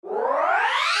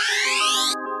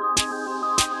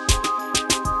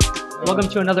Welcome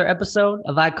to another episode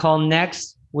of I Call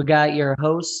Next. We got your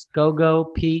hosts, Gogo,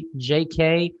 Pete,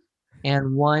 JK,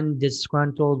 and one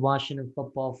disgruntled Washington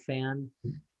football fan.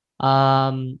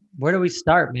 Where do we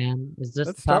start, man? Is this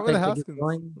Let's start with topic the that you're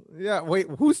Haskins. going? Yeah, wait,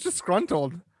 who's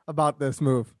disgruntled about this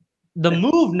move? The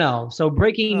move, no. So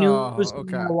breaking news Oh,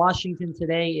 coming okay. out of Washington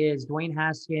today is Dwayne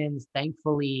Haskins,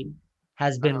 thankfully,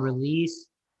 has been Oh. released.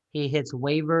 He hits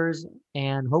waivers,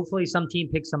 and hopefully some team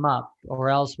picks him up, or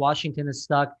else Washington is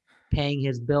stuck paying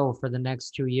his bill for the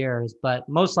next 2 years. But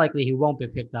most likely he won't be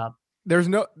picked up. There's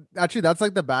no actually that's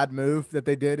like the bad move that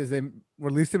they did is they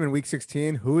released him in week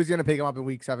 16. Who is gonna pick him up in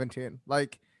week 17?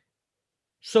 Like,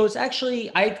 So it's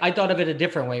actually, I thought of it a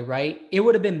different way, right? It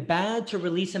would have been bad to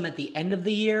release him at the end of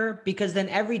the year because then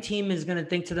every team is going to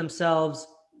think to themselves,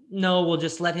 no, we'll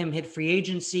just let him hit free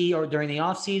agency or during the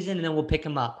offseason and then we'll pick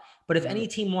him up. But if any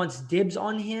team wants dibs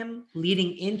on him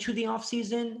leading into the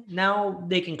offseason, now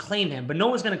they can claim him. But no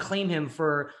one's going to claim him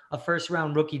for a first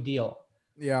round rookie deal.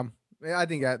 yeah, I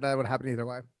think that would happen either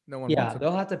way. No one Yeah, wants it.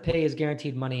 they'll have to pay his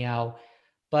guaranteed money out.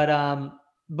 But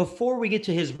before we get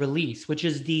to his release, which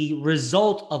is the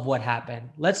result of what happened,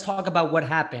 let's talk about what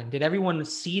happened. Did everyone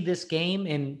see this game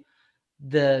and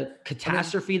the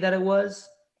catastrophe that it was?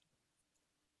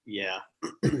 Yeah.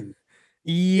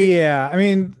 Yeah. I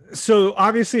mean, so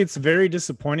obviously it's very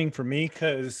disappointing for me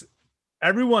because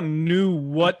everyone knew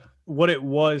what it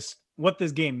was, what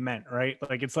this game meant, right?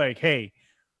 Like, it's like, hey,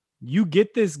 you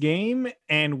get this game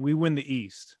and we win the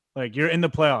East. Like, you're in the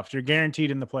playoffs. You're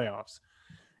guaranteed in the playoffs.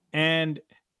 And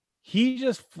he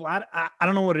just flat, I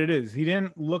don't know what it is. He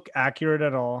didn't look accurate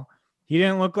at all. He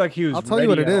didn't look like he was. I'll tell you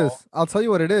what it is. all. I'll tell you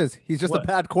what it is. He's just What? a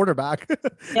bad quarterback.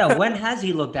 Yeah, when has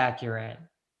he looked accurate?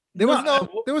 There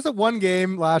was a one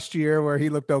game last year where he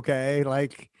looked okay,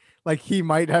 like he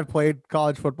might have played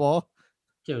college football.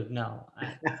 Dude, no.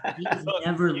 He's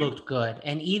never looked good.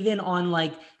 And even on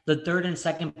like the third and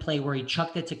second play where he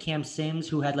chucked it to Cam Sims,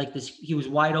 who had like this, he was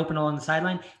wide open along the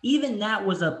sideline. Even that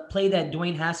was a play that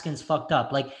Dwayne Haskins fucked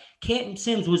up. Like Cam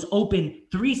Sims was open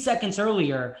 3 seconds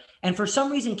earlier. And for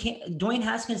some reason, Dwayne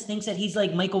Haskins thinks that he's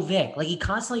like Michael Vick. Like he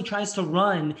constantly tries to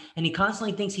run and he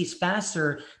constantly thinks he's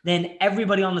faster than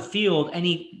everybody on the field. And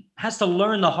he has to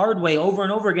learn the hard way over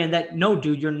and over again that no,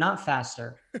 dude, you're not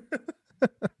faster.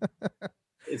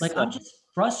 Like, I'm just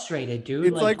frustrated, dude.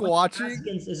 It's like watching.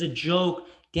 Haskins is a joke.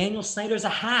 Daniel Snyder's a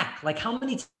hack. Like, how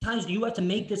many times do you have to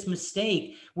make this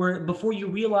mistake where before you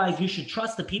realize you should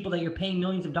trust the people that you're paying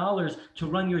millions of dollars to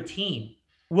run your team?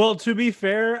 Well, to be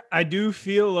fair, I do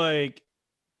feel like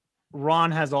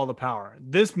Ron has all the power.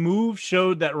 This move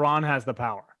showed that Ron has the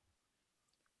power.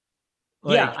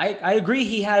 Yeah, I agree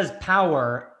he has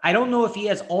power. I don't know if he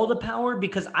has all the power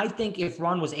because I think if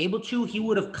Ron was able to, he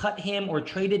would have cut him or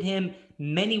traded him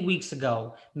many weeks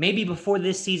ago, maybe before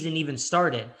this season even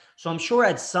started. So I'm sure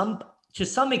to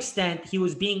some extent, he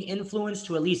was being influenced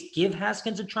to at least give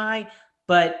Haskins a try.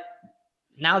 But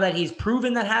now that he's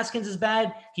proven that Haskins is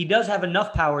bad, he does have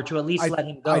enough power to at least let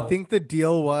him go. I think the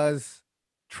deal was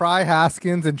try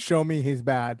Haskins and show me he's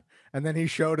bad. And then he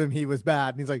showed him he was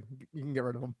bad. And he's like, you can get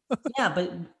rid of him. Yeah,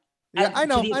 but yeah, I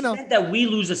know. To the extent that we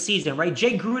lose a season, right?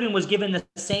 Jay Gruden was given the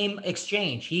same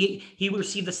exchange. He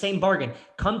received the same bargain.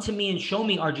 Come to me and show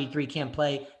me RG3 can't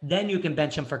play. Then you can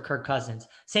bench him for Kirk Cousins.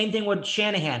 Same thing with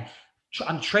Shanahan.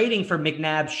 I'm trading for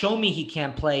McNabb. Show me he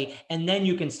can't play, and then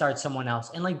you can start someone else.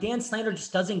 And like Dan Snyder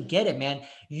just doesn't get it, man.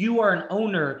 You are an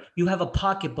owner. You have a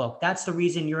pocketbook. That's the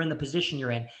reason you're in the position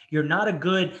you're in. You're not a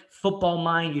good football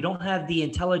mind. You don't have the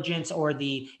intelligence or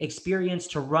the experience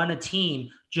to run a team.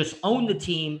 Just own the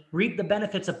team, reap the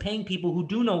benefits of paying people who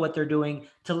do know what they're doing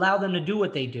to allow them to do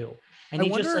what they do. And he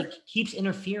just like keeps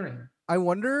interfering. I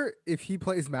wonder if he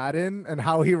plays Madden and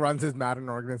how he runs his Madden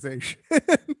organization.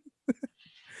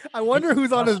 I wonder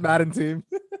who's on his Madden team.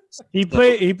 He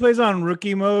plays on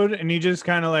rookie mode and he just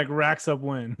kind of like racks up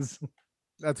wins.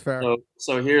 That's fair.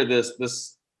 So here this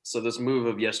move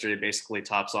of yesterday basically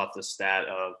tops off the stat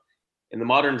of in the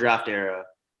modern draft era.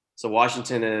 So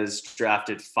Washington has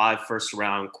drafted 5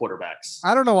 first-round quarterbacks.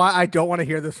 I don't know why I don't want to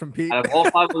hear this from Pete. Out of all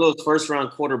 5 of those first-round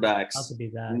quarterbacks,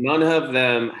 none of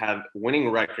them have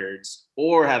winning records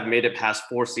or have made it past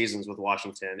 4 seasons with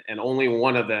Washington, and only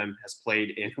one of them has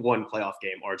played in one playoff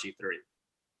game, RG3.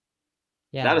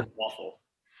 Yeah, that is awful.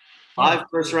 5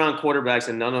 first-round quarterbacks,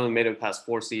 and none of them made it past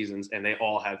 4 seasons, and they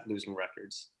all have losing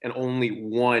records, and only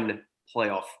one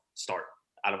playoff start.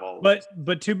 Out of all of but those.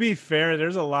 But to be fair,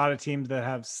 there's a lot of teams that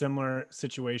have similar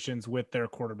situations with their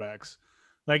quarterbacks.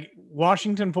 Like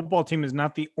Washington football team is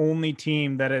not the only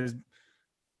team that has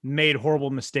made horrible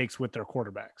mistakes with their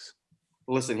quarterbacks.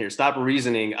 Listen here, stop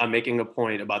reasoning. I'm making a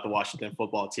point about the Washington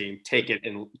football team. Take it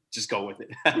and just go with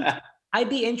it. I'd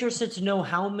be interested to know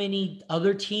how many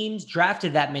other teams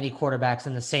drafted that many quarterbacks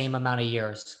in the same amount of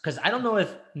years. Because I don't know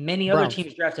if many other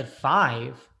teams drafted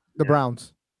 5. The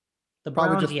Browns. The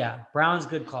Browns, Browns,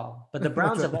 good call. But the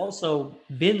Browns have also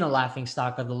been the laughing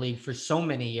stock of the league for so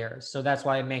many years. So that's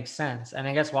why it makes sense. And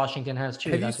I guess Washington has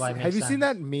too. That's why it makes sense. Have you seen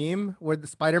that meme where the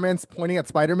Spider-Man's pointing at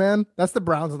Spider-Man? That's the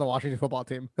Browns and the Washington football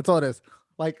team. That's all it is.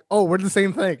 Like, oh, we're the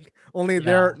same thing. Only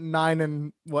they're 9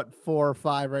 and 4 or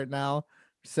 5 right now.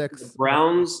 6.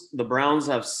 The Browns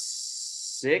have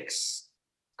 6.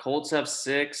 Colts have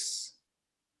 6.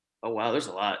 Oh wow, there's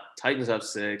a lot. Titans have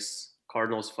 6.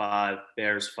 Cardinals 5.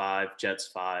 Bears 5. Jets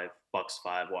 5. Bucks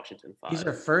 5. Washington 5. These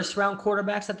are first round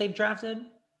quarterbacks that they've drafted.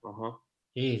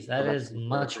 Jeez, that is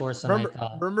much worse than I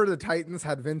thought. Remember the Titans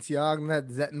had Vince Young, and they had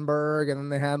Zettenberg, and then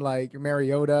they had like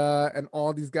Mariota and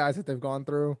all these guys that they've gone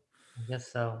through. I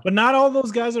guess so. But not all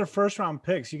those guys are first round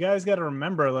picks. You guys got to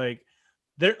remember, like,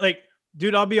 they're like,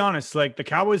 dude, I'll be honest. Like, the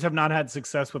Cowboys have not had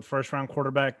success with first round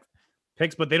quarterback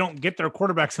picks, but they don't get their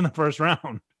quarterbacks in the first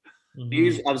round.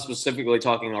 These I'm specifically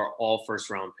talking are all first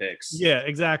round picks. Yeah,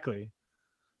 exactly.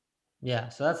 Yeah,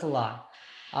 so that's a lot.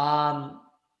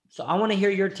 So I want to hear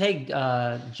your take,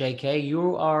 JK.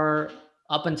 You are,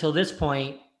 up until this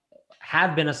point,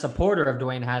 have been a supporter of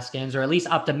Dwayne Haskins, or at least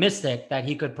optimistic that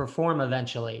he could perform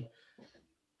eventually.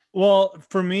 Well,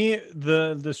 for me,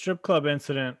 the strip club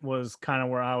incident was kind of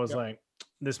where I was like,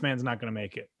 this man's not going to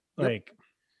make it. Like,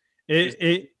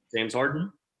 James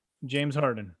Harden? James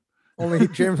Harden. Only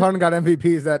James Harden got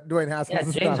MVPs that Dwayne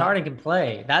Haskins. Yeah, James Harden can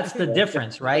play. That's the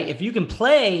difference, right? If you can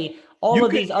play,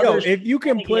 these others. If you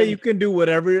can play, you can do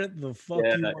whatever the fuck you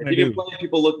want to do. Play,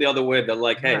 people look the other way. They're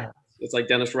like, hey, it's like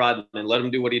Dennis Rodman. Let him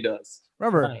do what he does.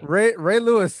 Remember, Ray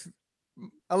Lewis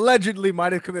allegedly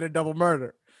might have committed double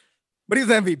murder, but he's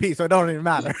MVP, so it don't even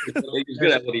matter. He's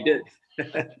good at what he did.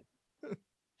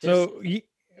 So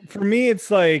for me, it's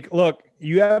like, look,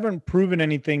 you haven't proven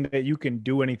anything that you can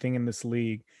do anything in this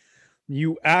league.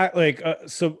 You act like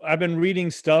so I've been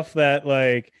reading stuff that,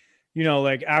 like, you know,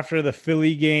 like after the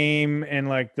Philly game and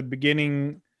like the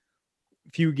beginning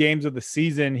few games of the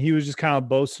season, he was just kind of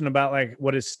boasting about like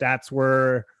what his stats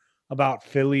were about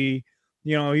Philly.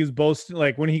 You know, he was boasting,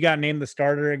 like when he got named the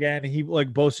starter again, he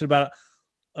like boasted about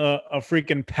a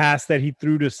freaking pass that he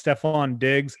threw to Stephon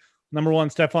Diggs. Number one,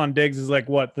 Stephon Diggs is like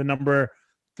what, the number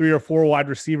 3 or 4 wide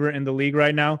receiver in the league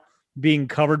right now, being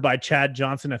covered by Chad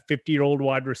Johnson, a 50-year-old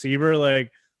wide receiver. Like,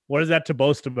 what is that to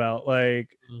boast about?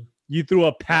 Like, you threw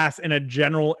a pass in a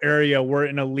general area where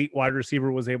an elite wide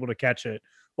receiver was able to catch it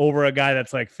over a guy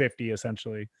that's like 50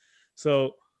 essentially.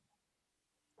 So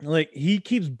like, he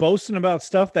keeps boasting about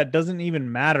stuff that doesn't even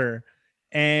matter,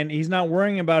 and he's not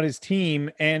worrying about his team.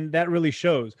 And that really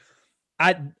shows.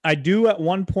 I do at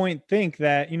one point think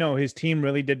that, you know, his team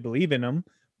really did believe in him.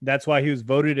 That's why he was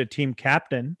voted a team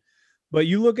captain. But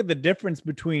you look at the difference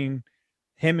between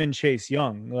him and Chase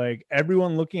Young. Like,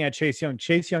 everyone looking at Chase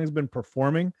Young's been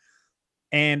performing.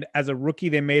 And as a rookie,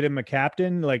 they made him a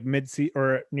captain like mid-season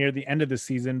or near the end of the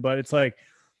season. But it's like,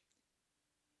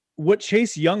 what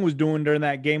Chase Young was doing during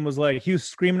that game was like, he was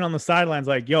screaming on the sidelines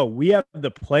like, yo, we have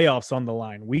the playoffs on the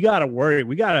line. We got to worry.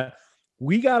 We got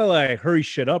to like hurry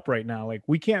shit up right now. Like,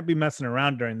 we can't be messing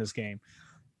around during this game.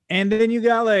 And then you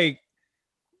got like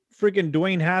freaking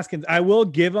Dwayne Haskins. I will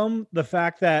give him the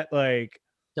fact that, like,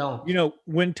 you know,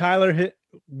 when Tyler hit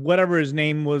whatever his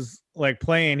name was like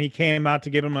playing, he came out to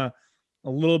give him a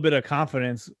little bit of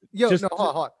confidence. Hold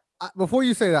on. Before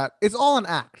you say that, it's all an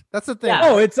act. That's the thing. Yeah.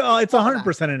 Oh, it's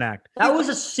 100% an act. That was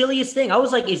the silliest thing. I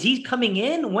was like, is he coming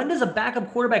in? When does a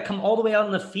backup quarterback come all the way out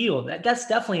on the field? That's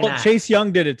definitely an act. Chase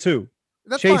Young did it too.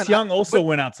 Chase Young also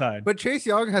went outside. But Chase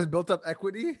Young has built up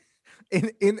equity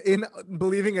in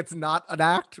believing it's not an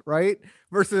act, right?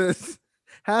 Versus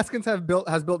Haskins has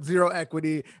built zero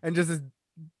equity and just is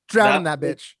drowning that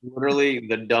bitch. Literally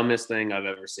the dumbest thing I've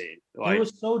ever seen. Like, it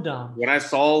was so dumb. When I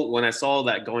saw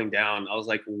that going down, I was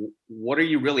like, what are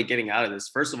you really getting out of this?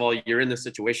 First of all, you're in this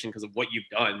situation because of what you've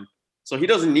done. So he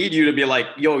doesn't need you to be like,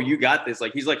 yo, you got this.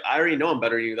 Like, he's like, I already know I'm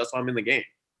better than you. That's why I'm in the game.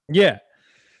 Yeah.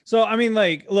 So, I mean,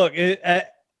 like, look,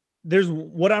 there's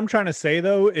what I'm trying to say,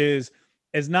 though, is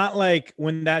it's not like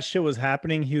when that shit was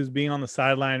happening, he was being on the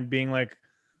sideline being like,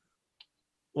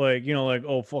 you know, like,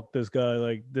 oh, fuck this guy,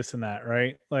 like this and that,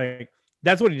 right? Like,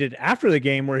 that's what he did after the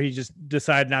game, where he just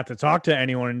decided not to talk to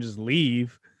anyone and just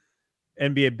leave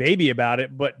and be a baby about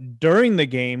it. But during the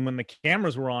game, when the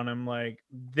cameras were on him, like,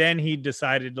 then he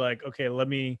decided, like, okay, let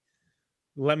me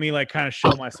like kind of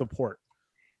show my support.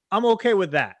 I'm okay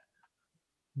with that.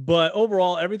 But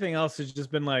overall, everything else has just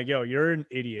been like, yo, you're an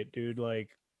idiot, dude. Like,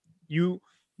 you,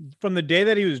 from the day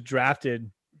that he was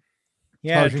drafted,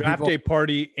 Yeah, draft day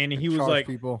party, and he was like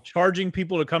charging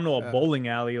people to come to a bowling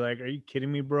alley. Like, are you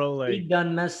kidding me, bro? Like, he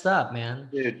done messed up, man.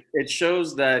 Dude, it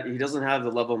shows that he doesn't have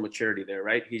the level of maturity there,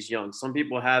 right? He's young. Some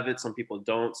people have it, some people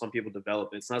don't. Some people develop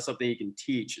it. It's not something you can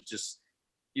teach. It's just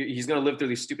he's gonna live through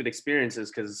these stupid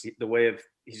experiences because the way of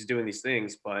he's doing these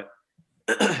things. But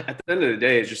at the end of the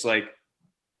day, it's just like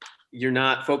you're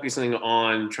not focusing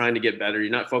on trying to get better.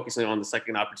 You're not focusing on the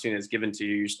second opportunity that's given to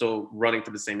you. You're still running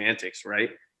through the same antics,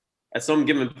 right? At some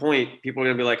given point, people are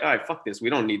going to be like, all right, fuck this. We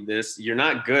don't need this. You're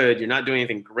not good. You're not doing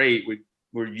anything great.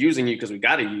 We're using you because we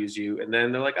got to use you. And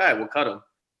then they're like, all right, we'll cut them.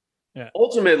 Yeah.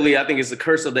 Ultimately, I think it's the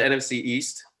curse of the NFC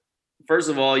East. First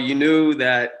of all, you knew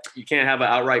that you can't have an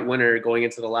outright winner going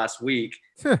into the last week.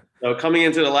 So coming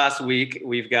into the last week,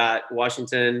 we've got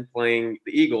Washington playing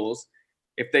the Eagles.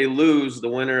 If they lose, the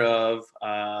winner of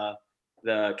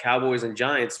the Cowboys and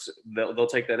Giants, they'll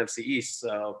take the NFC East.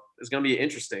 So it's going to be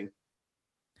interesting.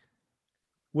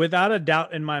 Without a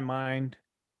doubt in my mind,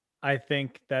 I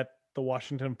think that the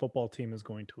Washington football team is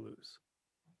going to lose.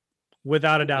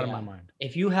 Without a doubt in my mind.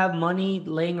 If you have money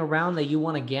laying around that you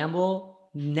want to gamble,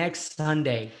 next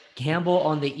Sunday, gamble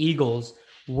on the Eagles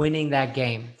winning that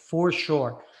game for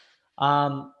sure.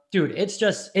 Dude,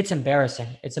 it's embarrassing.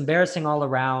 It's embarrassing all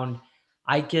around.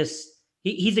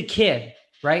 He's a kid,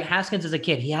 right? Haskins is a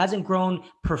kid. He hasn't grown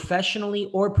professionally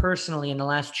or personally in the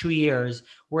last 2 years,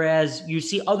 whereas you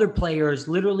see other players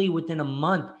literally within a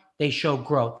month, they show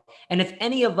growth. And if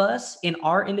any of us in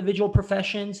our individual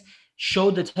professions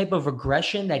showed the type of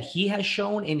regression that he has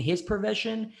shown in his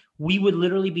profession, we would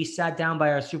literally be sat down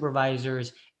by our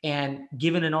supervisors and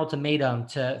given an ultimatum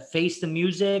to face the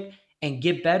music and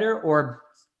get better or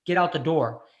get out the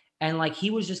door. And like he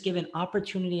was just given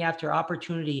opportunity after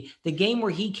opportunity. The game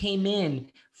where he came in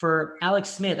for Alex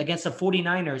Smith against the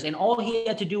 49ers, and all he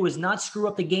had to do was not screw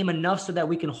up the game enough so that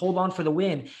we can hold on for the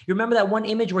win. You remember that one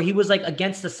image where he was like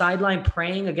against the sideline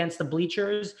praying against the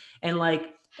bleachers? And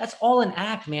like, that's all an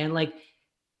act, man. Like,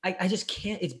 I just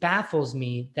can't, it baffles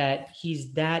me that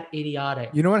he's that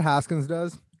idiotic. You know what Haskins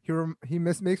does? He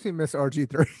makes me miss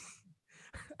RG3.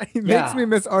 He makes me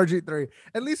miss RG3.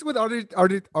 At least with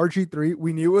RG3,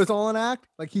 we knew it was all an act.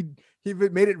 Like he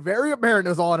made it very apparent it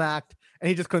was all an act, and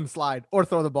he just couldn't slide or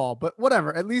throw the ball. But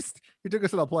whatever. At least he took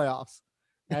us to the playoffs.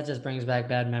 That just brings back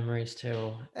bad memories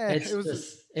too.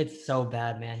 It's so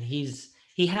bad, man.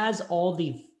 He has all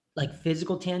the like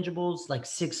physical tangibles, like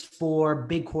 6'4",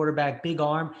 big quarterback, big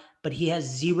arm, but he has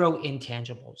zero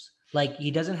intangibles. Like he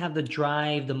doesn't have the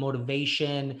drive, the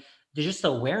motivation. There's just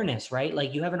awareness, right?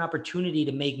 Like you have an opportunity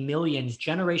to make millions,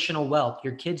 generational wealth.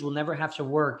 Your kids will never have to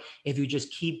work if you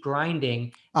just keep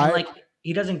grinding. And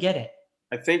he doesn't get it.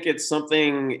 I think it's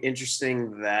something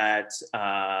interesting that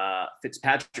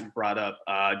Fitzpatrick brought up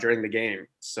during the game.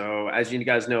 So as you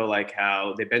guys know, like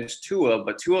how they benched Tua,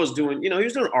 but Tua was doing, he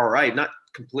was doing all right, not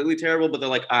completely terrible, but they're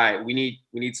like, all right, we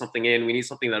need something in. We need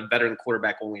something that a veteran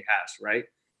quarterback only has, right?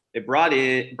 They brought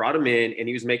him in, and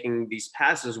he was making these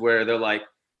passes where they're like,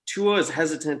 Tua is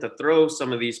hesitant to throw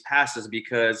some of these passes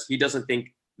because he doesn't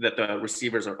think that the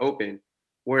receivers are open.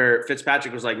 Where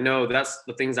Fitzpatrick was like, no, that's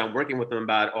the things I'm working with him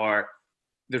about are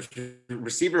the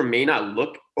receiver may not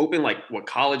look open like what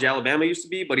college Alabama used to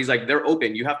be, but he's like, they're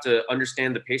open. You have to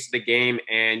understand the pace of the game,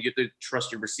 and you have to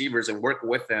trust your receivers and work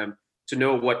with them to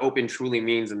know what open truly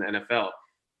means in the NFL.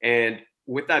 And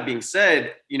with that being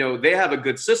said, they have a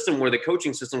good system where the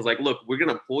coaching system is like, look, we're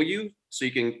going to pull you so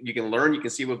you can learn, you can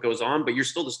see what goes on, but you're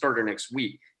still the starter next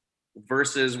week.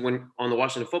 Versus when on the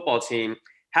Washington football team,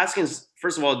 Haskins,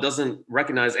 first of all, doesn't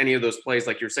recognize any of those plays.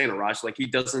 Like you're saying, Arash, like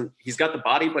he's got the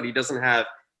body, but he doesn't have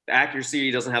the accuracy.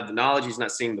 He doesn't have the knowledge. He's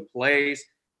not seeing the plays.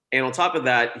 And on top of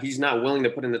that, he's not willing to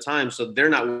put in the time. So they're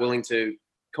not willing to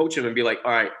coach him and be like,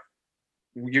 all right,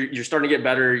 you're starting to get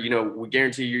better. We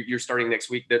guarantee you're starting next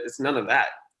week. It's none of that.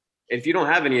 If you don't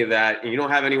have any of that and you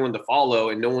don't have anyone to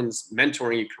follow and no one's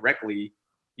mentoring you correctly,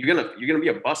 you're gonna be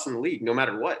a bust in the league no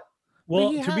matter what.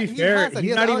 Well, to be fair,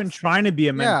 he's not even trying to be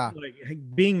a mentor, like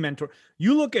being mentor.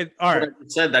 You look at all right.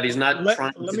 Said that he's not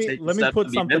trying to take let me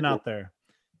put something out there.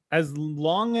 As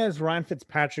long as Ryan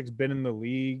Fitzpatrick's been in the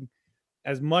league,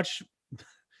 as much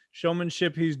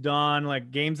showmanship he's done,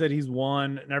 like games that he's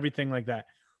won and everything like that,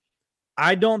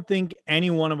 I don't think any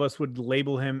one of us would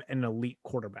label him an elite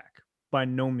quarterback by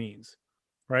no means,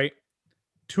 right?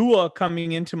 Tua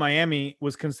coming into Miami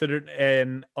was considered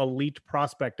an elite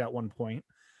prospect at one point.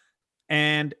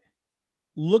 And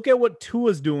look at what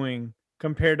Tua's doing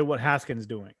compared to what Haskins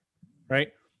doing,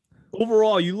 right?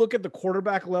 Overall, you look at the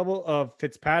quarterback level of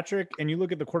Fitzpatrick and you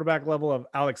look at the quarterback level of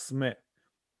Alex Smith.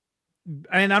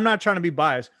 And I'm not trying to be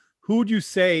biased. Who would you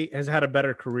say has had a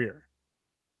better career?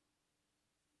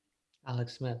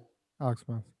 Alex Smith. Alex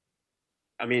Smith.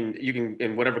 I mean, you can,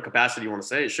 in whatever capacity you want to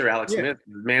say, sure, Alex Smith,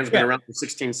 the man's been around for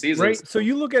 16 seasons. Right. So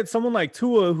you look at someone like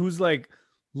Tua, who's like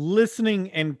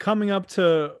listening and coming up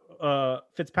to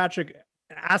Fitzpatrick,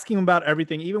 asking him about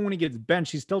everything. Even when he gets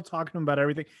benched, he's still talking to him about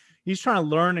everything. He's trying to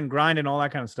learn and grind and all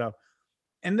that kind of stuff.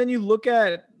 And then you look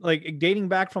at, like, dating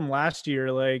back from last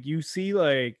year, like, you see,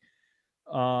 like,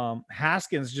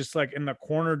 Haskins just, like, in the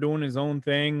corner doing his own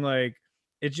thing. Like,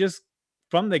 it's just,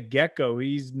 from the get-go,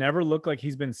 he's never looked like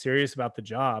he's been serious about the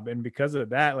job. And because of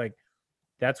that, like,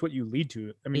 that's what you lead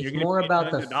to. I mean, it's more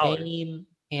about the fame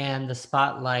and the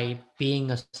spotlight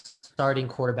being a starting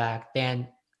quarterback than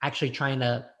actually trying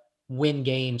to win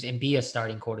games and be a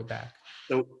starting quarterback.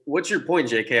 So what's your point,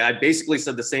 JK? I basically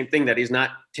said the same thing, that he's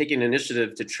not taking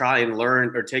initiative to try and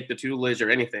learn or take the tutelage or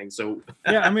anything. So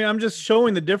yeah, I mean, I'm just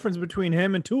showing the difference between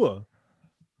him and Tua.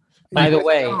 By the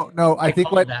way, no, I think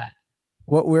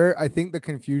I think the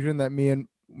confusion that me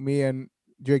and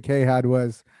JK had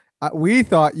was we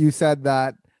thought you said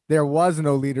that there was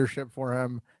no leadership for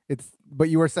him. But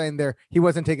you were saying he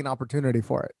wasn't taking opportunity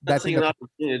for it. That's an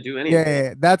opportunity to do anything.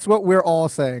 Yeah, that's what we're all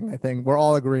saying. I think we're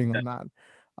all agreeing on that.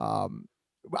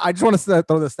 I just want to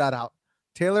throw the stat out.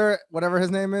 Taylor, whatever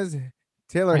his name is,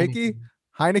 Taylor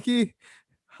Heineke.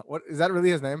 What is that really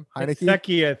his name?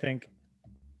 Heineke, I think.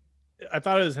 I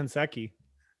thought it was Hinseki.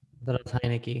 That was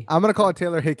Heineke. I'm gonna call it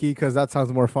Taylor Hickey because that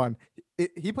sounds more fun.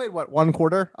 He played what, one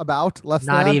quarter, about less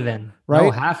not than even, right?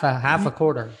 No, half a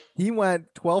quarter. He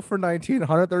went 12 for 19,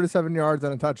 137 yards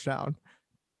and a touchdown.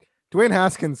 Dwayne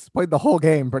Haskins played the whole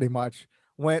game pretty much.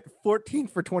 Went 14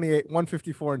 for 28,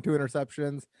 154 and 2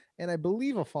 interceptions, and I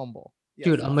believe a fumble. Yes,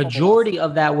 dude, a majority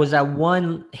of that was that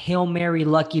one Hail Mary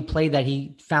lucky play that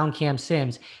he found Cam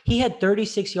Sims. He had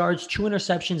 36 yards, 2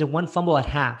 interceptions, and 1 fumble at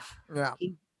half. Yeah.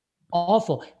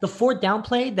 Awful. The 4th down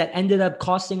play that ended up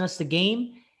costing us the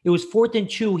game, it was 4th and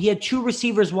 2. He had 2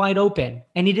 receivers wide open,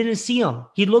 and he didn't see them.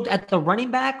 He looked at the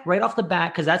running back right off the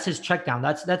bat because that's his check down.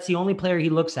 That's the only player he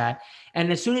looks at.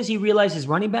 And as soon as he realized his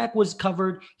running back was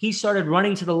covered, he started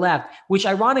running to the left, which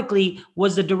ironically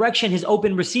was the direction his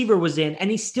open receiver was in, and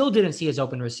he still didn't see his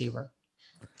open receiver.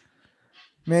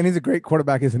 Man, he's a great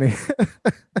quarterback, isn't he?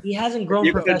 He hasn't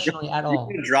grown professionally at all. You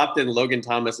could have dropped in Logan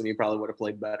Thomas, and he probably would have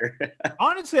played better.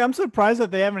 Honestly, I'm surprised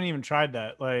that they haven't even tried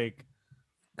that. Like,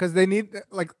 because they need,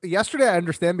 like, yesterday, I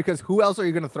understand, because who else are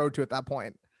you going to throw to at that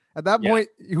point? At that point,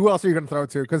 who else are you going to throw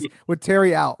to? Because with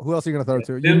Terry out, who else are you going to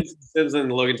throw to? Sims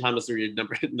and Logan Thomas are your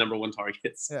number one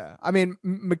targets. Yeah, I mean,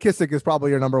 McKissick is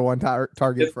probably your number one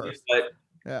target first. But,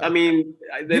 yeah. I mean,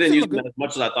 they didn't use him as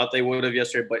much as I thought they would have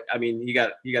yesterday. But I mean, he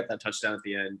got that touchdown at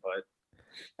the end. But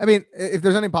I mean, if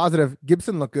there's any positive,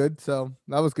 Gibson looked good, so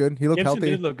that was good. He looked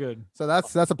healthy. Did look good. So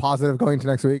that's a positive going to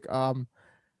next week.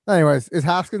 Anyways, is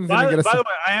Haskins going to get By the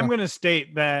way, I am going to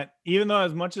state that even though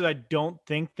as much as I don't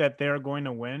think that they're going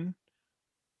to win,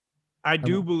 I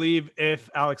do believe if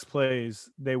Alex plays,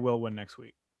 they will win next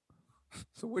week.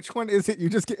 So which one is it? You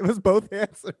just gave us both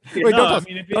answers. Wait, no, don't tell us.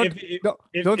 I mean,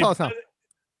 don't tell us now.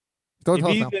 Don't if tell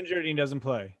us he's now. injured and he doesn't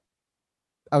play.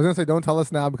 I was going to say, don't tell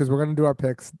us now because we're going to do our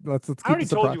picks. Let's keep I already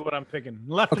told you what I'm picking,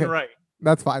 left and right.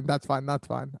 That's fine. That's fine.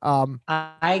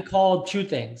 I called 2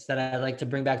 things that I'd like to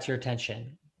bring back to your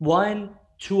attention. One,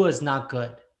 Tua is not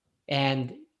good.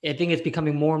 And I think it's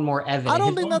becoming more and more evident. I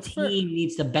don't think that's fair. His team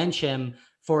needs to bench him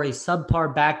for a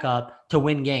subpar backup to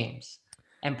win games.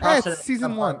 And it's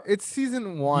season 1. It's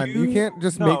season 1. You can't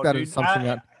just make that assumption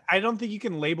yet. I don't think you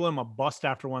can label him a bust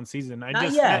after 1 season.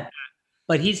 Not yet.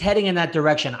 But he's heading in that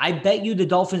direction. I bet you the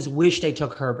Dolphins wish they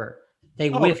took Herbert. They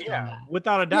whiffed on that.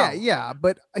 Without a doubt. Yeah.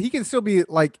 But he can still be,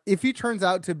 like, if he turns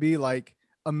out to be like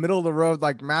a middle of the road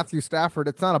like Matthew Stafford,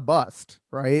 it's not a bust,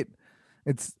 right?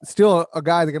 It's still a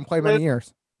guy that can play many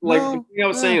years. Like the thing I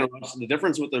was saying, the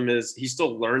difference with him is he's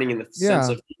still learning in the sense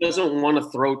of he doesn't want to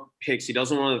throw picks. He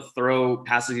doesn't want to throw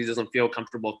passes he doesn't feel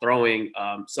comfortable throwing.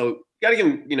 So you got to give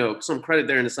him, some credit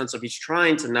there in the sense of he's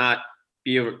trying to not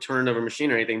be a turnover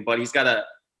machine or anything, but he's got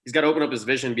to open up his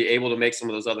vision, be able to make some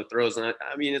of those other throws. And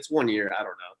I mean, it's 1 year. I don't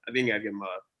know. I think I'd give him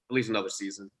at least another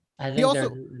season. I think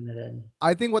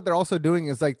I think what they're also doing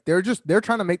is like they're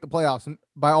trying to make the playoffs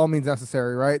by all means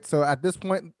necessary, right? So at this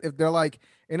point, if they're like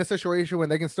in a situation when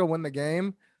they can still win the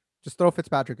game, just throw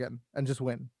Fitzpatrick in and just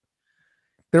win.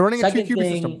 They're running a 2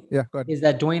 QB system. Yeah, go ahead. Is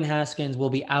that Dwayne Haskins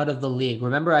will be out of the league.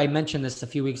 Remember, I mentioned this a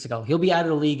few weeks ago. He'll be out of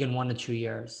the league in 1 to 2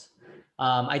 years.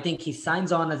 I think he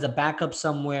signs on as a backup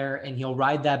somewhere and he'll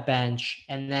ride that bench.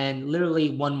 And then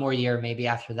literally 1 more year, maybe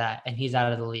after that, and he's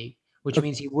out of the league, which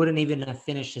means he wouldn't even have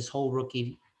finished his whole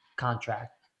rookie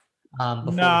contract.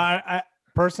 I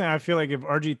personally, I feel like if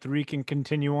RG3 can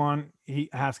continue on,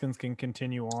 Haskins can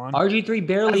continue on. RG3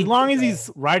 barely, as long as he's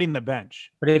riding the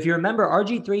bench. But if you remember,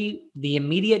 RG3, the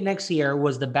immediate next year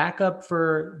was the backup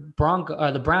for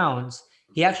the Browns.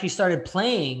 He actually started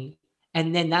playing,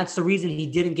 and then that's the reason he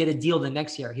didn't get a deal the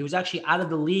next year. He was actually out of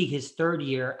the league his third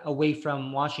year away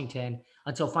from Washington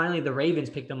until finally the Ravens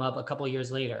picked him up a couple of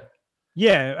years later.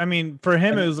 Yeah, I mean, for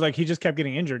him, it was like he just kept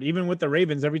getting injured. Even with the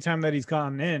Ravens, every time that he's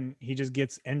gone in, he just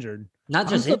gets injured.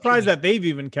 I'm surprised that they've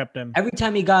even kept him. Every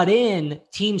time he got in,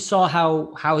 teams saw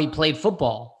how he played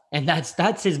football, and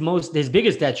that's his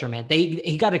biggest detriment.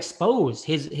 He got exposed.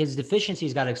 His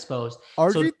deficiencies got exposed.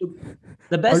 So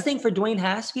the best thing for Dwayne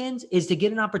Haskins is to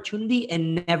get an opportunity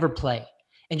and never play,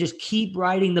 and just keep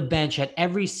riding the bench at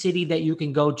every city that you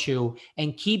can go to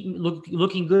and keep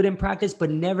looking good in practice, but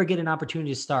never get an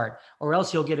opportunity to start, or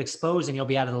else you'll get exposed and you'll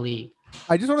be out of the league.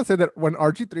 I just want to say that when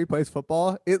RG3 plays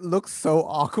football, it looks so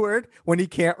awkward when he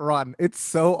can't run. It's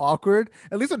so awkward.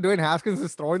 At least when Dwayne Haskins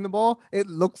is throwing the ball, it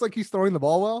looks like he's throwing the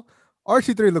ball well.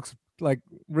 RG3 looks like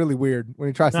really weird when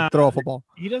he tries to throw a football.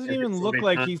 He doesn't even look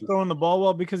like he's throwing the ball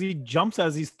well because he jumps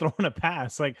as he's throwing a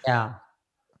pass. Like, yeah.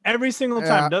 Every single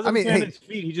time, doesn't stand his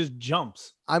feet. He just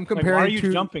jumps. I'm comparing. Why are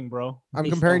you jumping, bro? I'm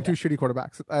comparing two shitty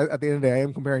quarterbacks. At the end of the day, I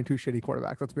am comparing two shitty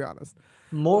quarterbacks. Let's be honest.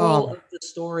 Moral of the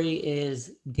story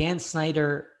is Dan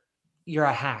Snyder, you're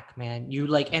a hack, man.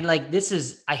 This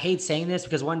is. I hate saying this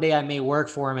because one day I may work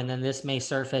for him, and then this may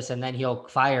surface, and then he'll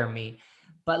fire me.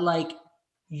 But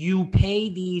you pay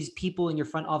these people in your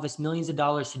front office millions of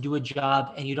dollars to do a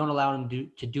job, and you don't allow them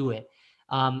to do it.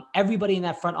 Everybody in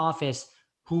that front office,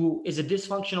 who is a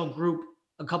dysfunctional group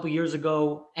a couple years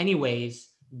ago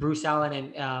anyways, Bruce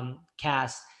Allen and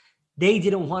Cass, they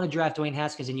didn't want to draft Dwayne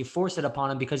Haskins, and you forced it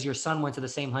upon him because your son went to the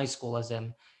same high school as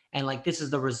him. And this is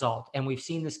the result. And we've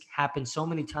seen this happen so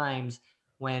many times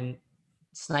when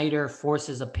Snyder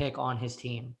forces a pick on his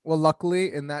team. Well,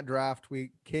 luckily in that draft,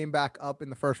 we came back up in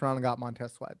the first round and got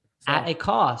Montez Sweat. So, at a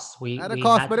cost.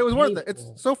 But it was worth it.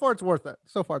 It's worth it.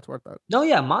 So far, it's worth it. No,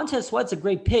 yeah, Montez Sweat's a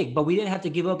great pick, but we didn't have to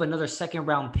give up another second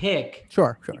round pick.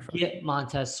 Sure. Get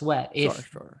Montez Sweat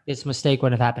if this mistake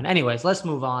wouldn't have happened. Anyways, let's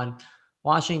move on.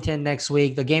 Washington next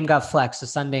week. The game got flexed to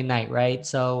Sunday night, right?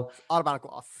 So automatic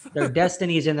loss. Their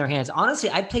destiny is in their hands.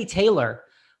 Honestly, I'd play Taylor.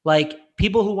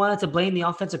 People who wanted to blame the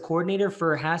offensive coordinator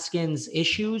for Haskins'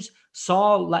 issues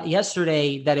saw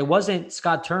yesterday that it wasn't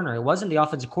Scott Turner. It wasn't the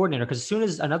offensive coordinator, because as soon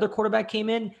as another quarterback came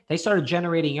in, they started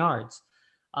generating yards.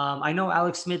 I know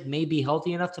Alex Smith may be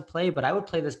healthy enough to play, but I would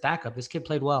play this backup. This kid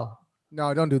played well.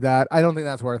 No, don't do that. I don't think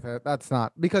that's worth it. That's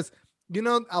not, because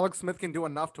Alex Smith can do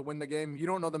enough to win the game. You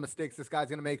don't know the mistakes this guy's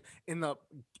going to make in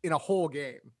a whole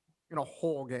game.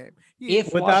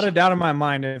 Without a doubt in my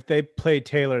mind, if they play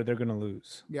Taylor, they're going to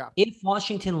lose. Yeah. If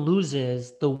Washington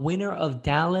loses, the winner of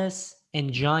Dallas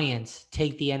and Giants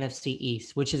take the NFC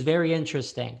East, which is very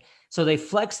interesting. So they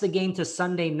flex the game to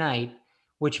Sunday night,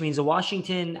 which means the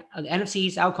NFC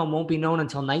East outcome won't be known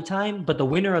until nighttime, but the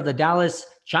winner of the Dallas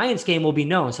Giants game will be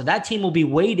known. So that team will be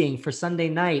waiting for Sunday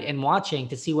night and watching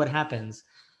to see what happens.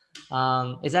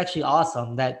 It's actually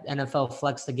awesome that NFL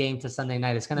flexed the game to Sunday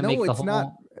night. It's going to make the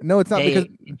whole it's not because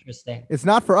interesting. It's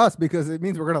not for us because it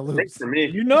means we're going to lose. For me.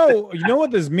 You know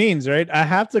what this means, right? I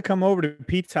have to come over to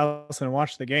Pete's house and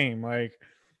watch the game. I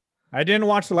didn't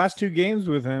watch the last two games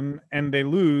with him and they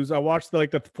lose. I watched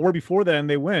the four before that and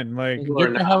they win.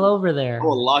 Get the hell over there. I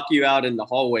will lock you out in the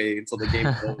hallway until the game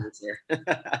is over, sir.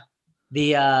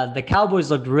 The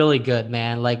Cowboys looked really good,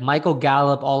 man. Michael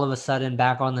Gallup all of a sudden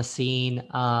back on the scene.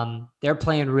 They're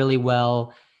playing really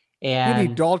well. And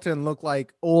Andy Dalton looked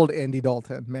like old Andy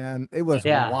Dalton, man. It was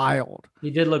wild. He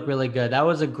did look really good. That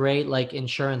was a great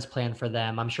insurance plan for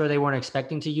them. I'm sure they weren't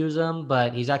expecting to use him,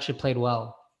 but he's actually played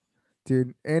well.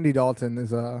 Dude, Andy Dalton is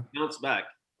bounced back.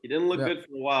 He didn't look good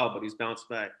for a while, but he's bounced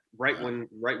back right when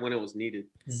it was needed.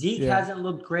 Zeke hasn't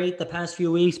looked great the past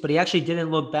few weeks, but he actually didn't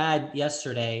look bad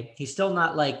yesterday. He's still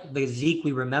not the Zeke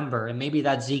we remember, and maybe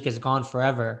that Zeke is gone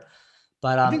forever.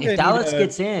 But if Dallas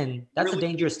gets in, that's a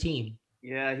dangerous team.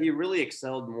 Yeah, he really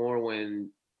excelled more when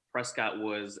Prescott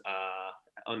was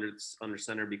under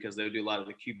center, because they would do a lot of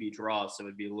the QB draws, so it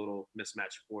would be a little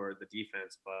mismatch for the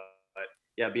defense. But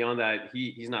yeah, beyond that,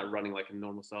 he's not running like a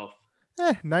normal self.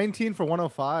 19 for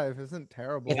 105 isn't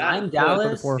terrible. If I'm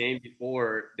Dallas, couple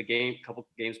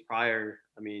games prior,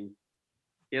 he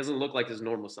hasn't looked like his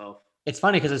normal self. It's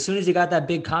funny because as soon as he got that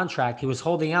big contract, he was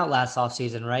holding out last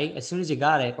offseason, right? As soon as he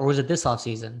got it, or was it this past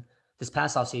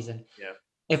offseason? Yeah.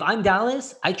 If I'm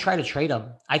Dallas, I try to trade him.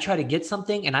 I try to get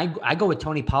something, and I go with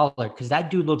Tony Pollard because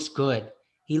that dude looks good.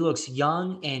 He looks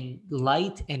young and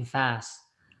light and fast.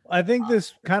 I think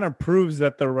this kind of proves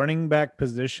that the running back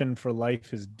position for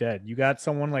life is dead. You got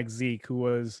someone like Zeke, who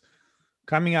was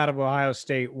coming out of Ohio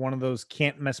State, one of those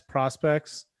can't miss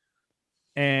prospects.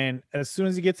 And as soon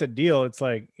as he gets a deal, it's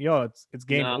like, yo, it's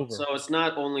game over. So it's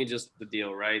not only just the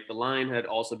deal, right? The line had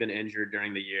also been injured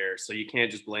during the year, so you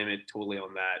can't just blame it totally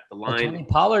on that. The line. Tony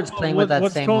Pollard's playing with that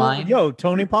same line. Yo,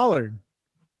 Tony Pollard.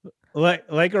 Like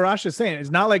Arash is saying,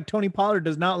 it's not like Tony Pollard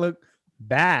does not look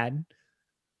bad.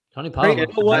 Tony Pollard.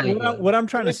 What I'm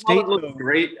trying to state, looked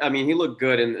great. I mean, he looked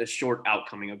good in a short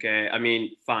outcoming. Okay, I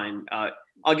mean, fine.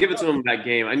 I'll give it to him in that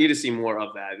game. I need to see more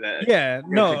of that.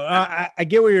 I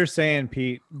get what you're saying,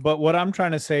 Pete. But what I'm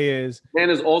trying to say is, man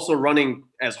is also running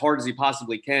as hard as he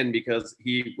possibly can because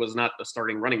he was not the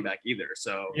starting running back either.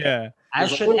 So yeah, as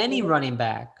should any running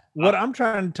back. What I'm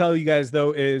trying to tell you guys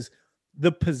though is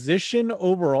the position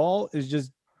overall is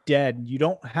just dead. You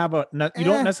don't have you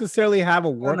don't necessarily have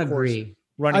a workhorse.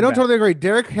 I don't totally agree.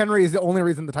 Derrick Henry is the only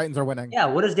reason the Titans are winning. Yeah,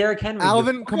 what does Derrick Henry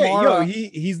Alvin Kamara.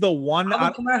 He's the one.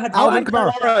 Alvin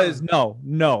Kamara is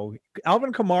no.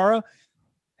 Alvin Kamara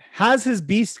has his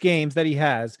beast games that he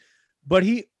has, but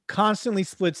he constantly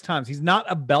splits times. He's not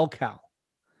a bell cow.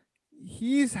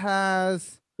 You're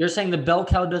saying the bell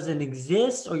cow doesn't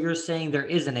exist, or you're saying there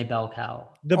isn't a bell cow?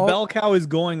 The bell cow is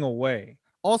going away.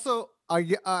 Also,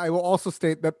 I will also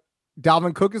state that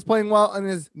Dalvin Cook is playing well in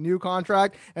his new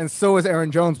contract, and so is Aaron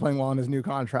Jones playing well in his new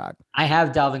contract. I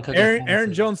have Dalvin Cook.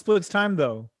 Aaron Jones splits time,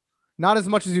 though. Not as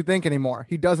much as you think anymore.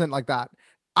 He doesn't like that.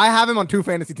 I have him on 2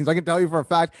 fantasy teams. I can tell you for a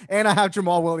fact. And I have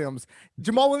Jamal Williams.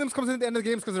 Jamal Williams comes in at the end of the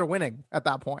games because they're winning at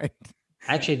that point.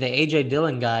 Actually, the A.J.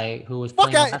 Dillon guy who was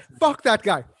fuck that guy.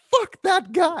 Fuck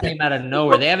that guy. Came out of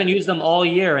nowhere. They haven't used them all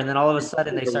year, and then all of a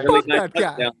sudden they started. Fuck that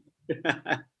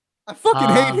guy. I fucking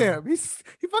hate him.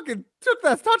 He fucking took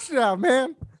that touchdown,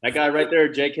 man. That guy right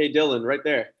there, J.K. Dillon, right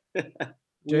there.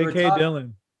 J.K.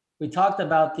 Dillon. We talked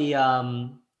about the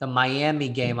Miami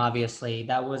game. Obviously,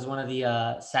 that was one of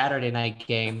the Saturday night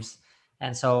games,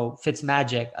 and so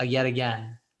Fitzmagic yet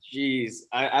again. Jeez,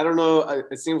 I don't know.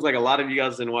 It seems like a lot of you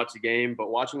guys didn't watch the game, but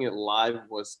watching it live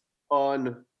was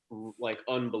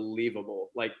unbelievable.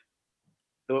 Like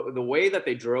the way that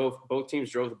both teams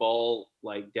drove the ball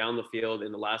like down the field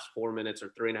in the last 4 minutes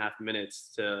or 3.5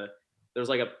 minutes. There was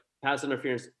like a pass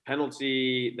interference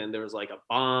penalty, then there was like a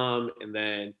bomb, and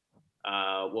then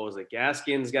what was it?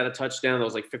 Gaskins got a touchdown that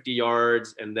was like 50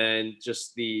 yards, and then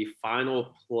just the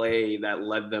final play that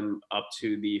led them up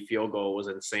to the field goal was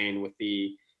insane with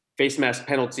the face mask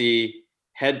penalty,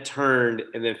 head turned,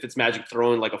 and then Fitzmagic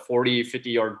throwing like a 40,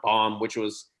 50-yard bomb, which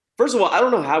was, first of all, I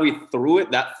don't know how he threw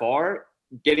it that far,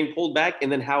 getting pulled back,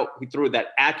 and then how he threw it that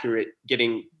accurate,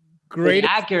 getting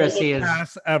greatest accuracy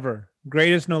pass ever.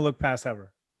 Greatest no-look pass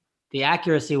ever. The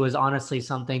accuracy was honestly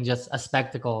something, just a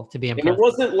spectacle to be impressed. And it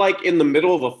wasn't like in the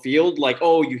middle of a field, like,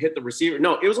 oh, you hit the receiver.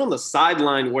 No, it was on the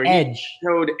sideline where he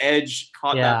showed edge,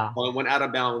 caught that ball, and went out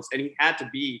of bounds, and he had to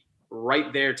be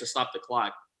right there to stop the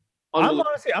clock.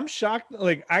 I'm shocked.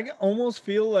 Like, I almost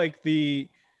feel like the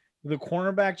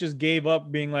cornerback just gave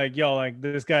up, being like, yo, like,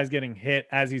 this guy's getting hit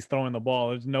as he's throwing the ball.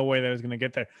 There's no way that he's going to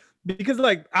get there. Because,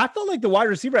 like, I felt like the wide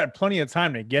receiver had plenty of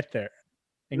time to get there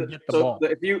and get the ball.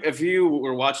 If you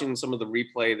were watching some of the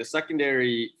replay, the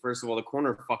secondary, first of all, the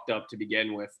corner fucked up to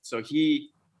begin with. So the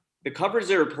coverage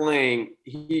they were playing,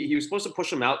 he was supposed to push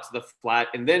him out to the flat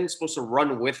and then supposed to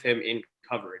run with him in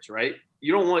coverage, right?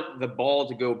 You don't want the ball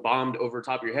to go bombed over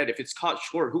top of your head. If it's caught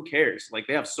short, who cares? Like,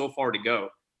 they have so far to go.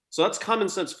 So that's common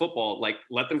sense football. Like,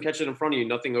 let them catch it in front of you,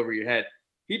 nothing over your head.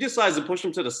 He decides to push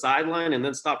him to the sideline and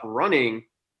then stop running,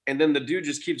 and then the dude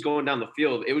just keeps going down the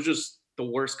field. It was just the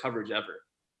worst coverage ever.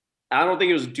 I don't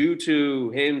think it was due to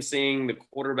him seeing the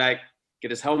quarterback get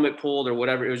his helmet pulled or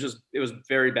whatever. It was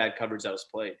very bad coverage that was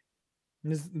played.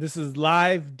 This is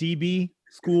live DB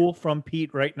school from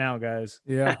Pete right now, guys.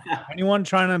 Yeah. Anyone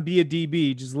trying to be a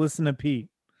DB, just listen to Pete.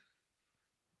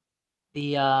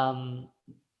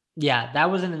 Yeah, that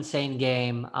was an insane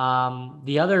game.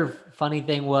 The other funny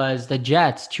thing was the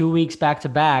Jets, 2 weeks back to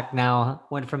back now,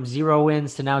 went from 0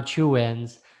 wins to now 2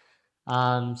 wins.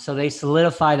 So they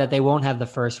solidify that they won't have the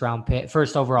first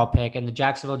overall pick, and the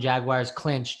Jacksonville Jaguars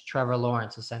clinched Trevor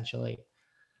Lawrence essentially.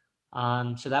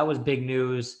 So that was big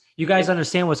news. You guys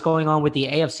understand what's going on with the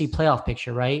AFC playoff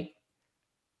picture, right?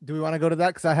 Do we want to go to that?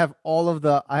 Because I have all of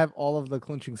the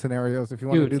clinching scenarios. If you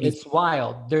want to do this, it's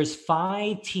wild. There's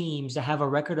 5 teams that have a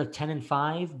record of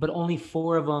 10-5, but only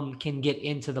 4 of them can get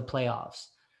into the playoffs.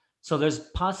 So there's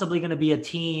possibly going to be a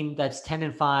team that's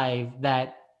 10-5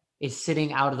 that is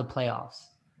sitting out of the playoffs.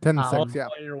 10-6, yeah.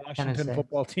 Your Washington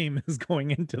football team is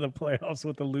going into the playoffs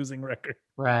with a losing record.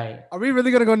 Right. Are we really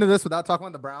going to go into this without talking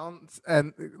about the Browns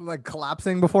and like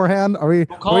collapsing beforehand? Are we?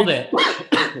 Who called it?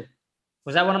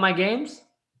 Was that one of my games?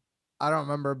 I don't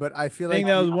remember, but I feel I think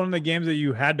like that was one of the games that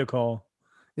you had to call.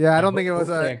 Yeah, I don't think it was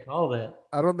I called it.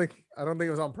 I don't think it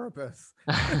was on purpose.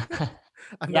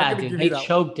 Yeah, dude, they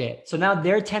choked it. So now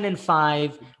they're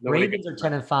 10-5. Ravens are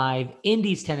 10-5.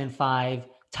 Indy's 10-5.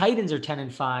 Titans are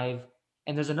 10-5,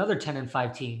 and there's another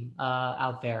 10-5 team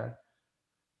out there.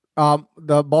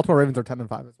 The Baltimore Ravens are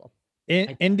 10-5 as well.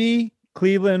 Indy,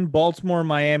 Cleveland, Baltimore,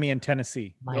 Miami, and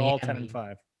Tennessee. They're all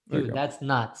 10-5. Dude, that's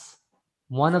nuts.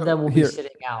 One of them will be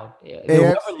sitting out.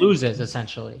 Whoever loses,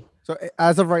 essentially. So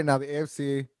as of right now, the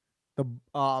AFC, the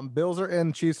Bills are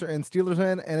in, Chiefs are in, Steelers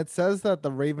are in, and it says that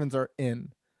the Ravens are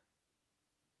in.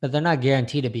 But they're not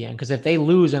guaranteed to be in, because if they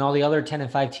lose and all the other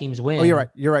 10-5 teams win. Oh,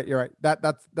 you're right.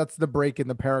 That's the break in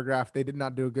the paragraph. They did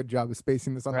not do a good job of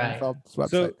spacing this on the NFL's website.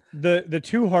 So the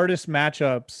two hardest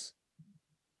matchups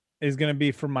is going to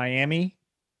be for Miami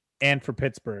and for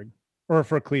Pittsburgh, or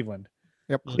for Cleveland.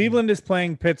 Yep. Cleveland is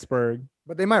playing Pittsburgh,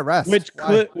 but they might rest. Which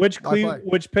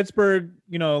Pittsburgh,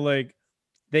 like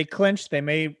they clinched, they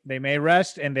may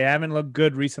rest, and they haven't looked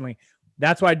good recently.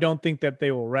 That's why I don't think that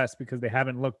they will rest, because they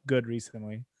haven't looked good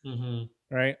recently. Mm-hmm.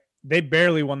 Right? They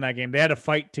barely won that game. They had to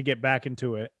fight to get back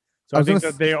into it. So I think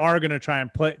that they are going to try and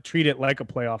treat it like a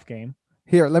playoff game.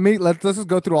 Here, let's just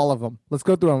go through all of them. Let's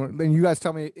go through them, and you guys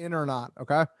tell me in or not.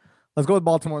 Okay. Let's go with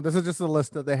Baltimore. This is just a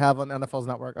list that they have on NFL's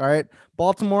network. All right.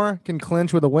 Baltimore can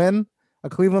clinch with a win, a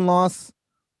Cleveland loss,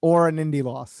 or an Indy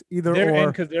loss. They're in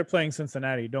because they're playing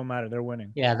Cincinnati. Don't matter. They're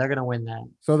winning. Yeah, they're gonna win that.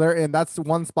 So they're in. That's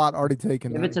one spot already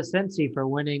taken. Give it to Cincy for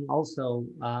winning also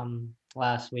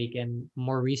last week and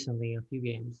more recently a few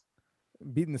games.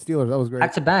 Beating the Steelers. That was great.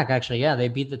 Back to back, actually. Yeah, they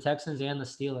beat the Texans and the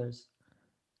Steelers.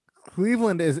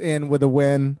 Cleveland is in with a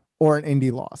win or an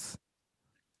Indy loss.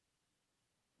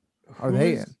 Are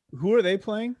they in? Who are they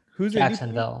playing? Who's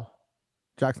Jacksonville?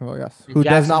 Jacksonville, yes. Who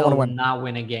does not want to win? Not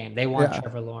win a game. They want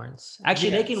Trevor Lawrence.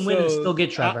 Actually, they can win and still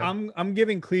get Trevor. I'm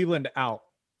giving Cleveland out.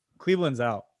 Cleveland's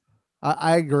out.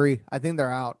 I agree. I think they're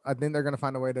out. I think they're going to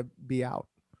find a way to be out.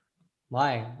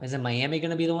 Why? Isn't Miami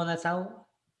going to be the one that's out?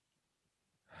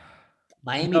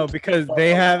 Miami. No, because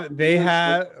they have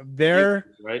their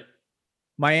right.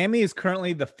 Miami is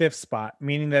currently the 5th spot,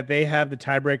 meaning that they have the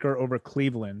tiebreaker over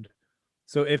Cleveland.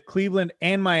 So if Cleveland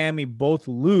and Miami both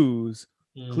lose,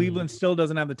 Cleveland still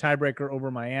doesn't have the tiebreaker over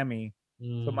Miami.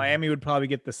 So Miami would probably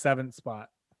get the 7th spot.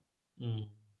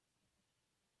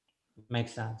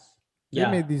 Makes sense. They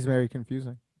made these very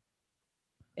confusing.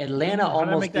 Atlanta almost. How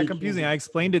did I make that confusing? I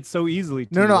explained it so easily.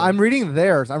 No, I'm reading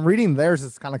theirs.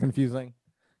 It's kind of confusing.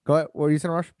 Go ahead. What are you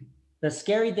saying, Rush? The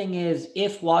scary thing is,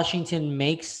 if Washington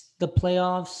makes the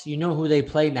playoffs, you know who they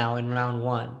play now in round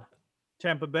 1.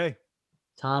 Tampa Bay.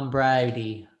 Tom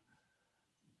Brady.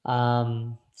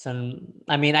 So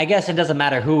I mean, I guess it doesn't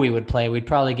matter who we would play. We'd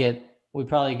probably get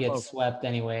swept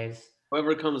anyways.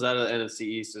 Whoever comes out of the NFC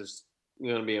East is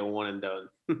going to be a one and done.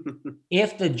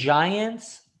 If the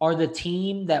Giants are the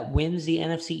team that wins the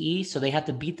NFC East, so they have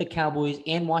to beat the Cowboys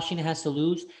and Washington has to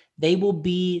lose, they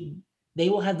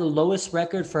will have the lowest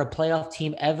record for a playoff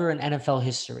team ever in NFL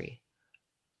history.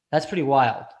 That's pretty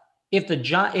wild. If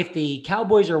the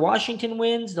Cowboys or Washington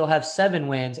wins, they'll have 7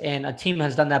 wins, and a team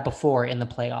has done that before in the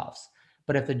playoffs.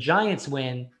 But if the Giants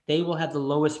win, they will have the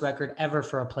lowest record ever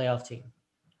for a playoff team.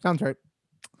 Sounds right.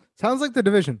 Sounds like the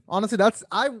division. Honestly,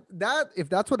 if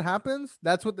that's what happens,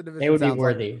 that's what the division. They would be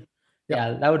worthy. Like.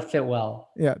 Yeah, that would fit well.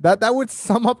 Yeah, that would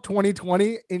sum up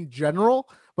 2020 in general,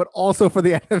 but also for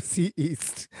the NFC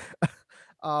East.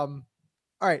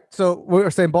 All right, so we were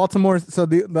saying Baltimore. So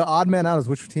the odd man out is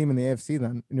which team in the AFC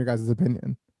then, in your guys'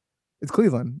 opinion? It's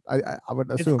Cleveland. I would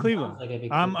assume. It's Cleveland.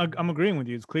 I'm agreeing with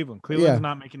you. It's Cleveland. Cleveland's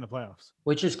not making the playoffs,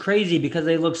 which is crazy because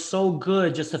they looked so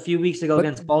good just a few weeks ago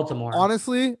against Baltimore.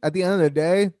 Honestly, at the end of the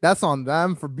day, that's on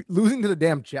them for losing to the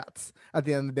damn Jets. At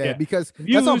the end of the day, because if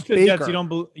you lose to the Jets,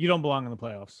 you don't belong in the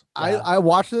playoffs. I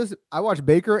watched this. I watched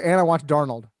Baker and I watched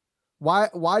Darnold. Why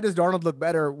does Darnold look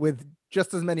better with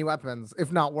just as many weapons,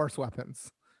 if not worse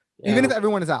weapons? Yeah. Even if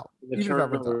everyone is out. The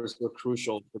turnovers were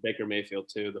crucial for Baker Mayfield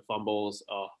too. The fumbles,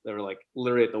 they were like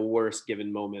literally at the worst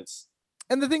given moments.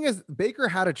 And the thing is, Baker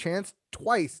had a chance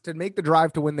twice to make the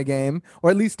drive to win the game,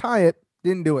 or at least tie it.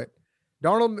 Didn't do it.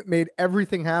 Darnold made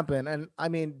everything happen. And I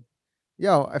mean,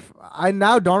 now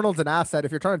Darnold's an asset.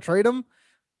 If you're trying to trade him,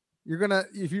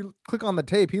 if you click on the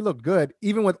tape, he looked good,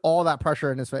 even with all that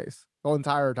pressure in his face the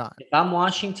entire time. If I'm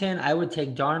Washington, I would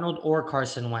take Darnold or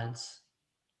Carson Wentz.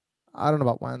 I don't know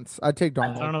about Wentz. I'd take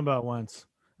Darnold. I don't know about Wentz.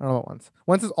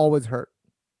 Wentz is always hurt.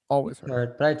 Always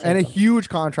hurt. But and a huge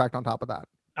contract on top of that.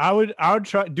 I would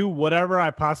try do whatever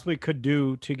I possibly could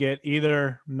do to get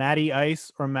either Matty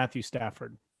Ice or Matthew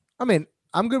Stafford. I mean,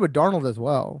 I'm good with Darnold as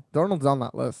well. Darnold's on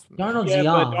that list. Darnold's Yeah,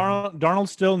 young. but Darnold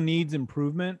still needs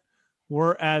improvement.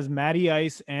 Whereas Matty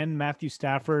Ice and Matthew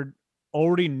Stafford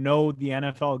already know the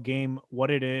NFL game,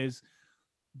 what it is.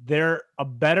 They're a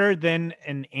better than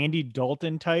an Andy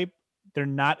Dalton type. They're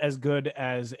not as good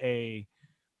as a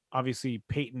obviously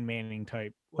Peyton Manning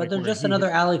type. But they're just another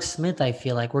Alex Smith, I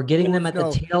feel like. We're getting them at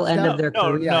the tail end of their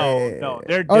career. No.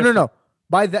 They're different. No.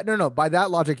 By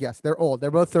that logic, yes, they're old.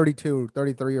 They're both 32,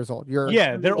 33 years old.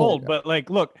 They're old. But like,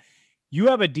 look, you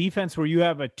have a defense where you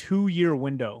have a 2-year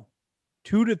window,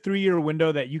 2 to 3 year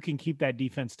window that you can keep that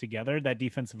defense together, that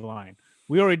defensive line.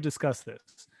 We already discussed this.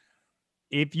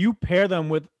 If you pair them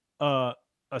with a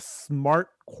smart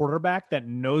quarterback that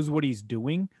knows what he's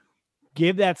doing,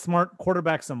 give that smart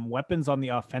quarterback some weapons on the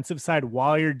offensive side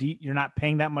while you're not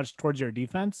paying that much towards your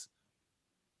defense.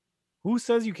 Who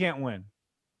says you can't win?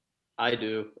 I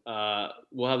do.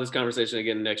 We'll have this conversation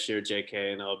again next year,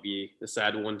 JK, and I'll be the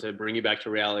sad one to bring you back to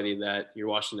reality that your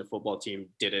Washington football team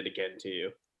did it again to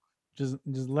you. Just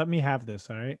let me have this,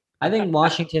 all right? I think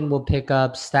Washington will pick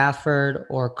up Stafford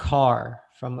or Carr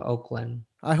from Oakland.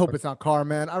 I hope it's not Carr,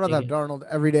 man. I'd rather have Darnold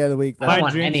every day of the week. My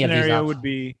dream scenario would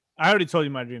be, I already told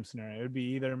you my dream scenario. It would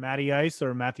be either Matty Ice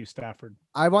or Matthew Stafford.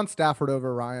 I want Stafford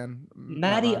over Ryan.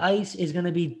 Matty Ice is going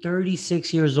to be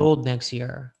 36 years old next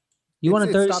year. You want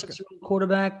a 36-year-old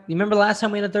quarterback? You remember last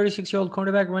time we had a 36-year-old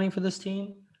quarterback running for this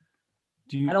team?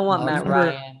 I don't want Matt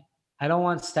Ryan. I don't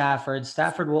want Stafford.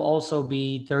 Stafford will also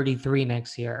be 33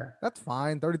 next year. That's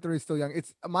fine. 33 is still young.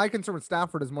 It's my concern with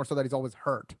Stafford is more so that he's always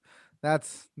hurt.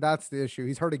 That's the issue.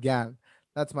 He's hurt again.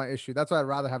 That's my issue. That's why I'd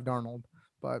rather have Darnold.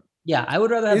 But yeah, I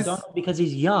would rather have Darnold because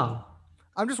he's young.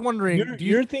 I'm just wondering.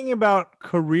 You're thinking about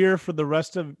career for the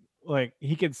rest of, like,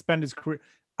 he could spend his career.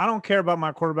 I don't care about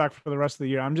my quarterback for the rest of the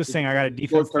year. I'm just saying I got a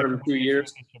defense. Short term, 2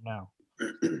 years. Now.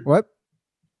 What?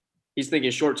 He's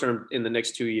thinking short term in the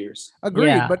next 2 years. Agreed,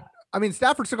 yeah. But I mean,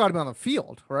 Stafford still got to be on the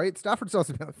field, right? Stafford still has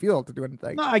to be on the field to do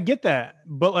anything. No, I get that,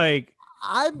 but like,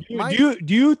 do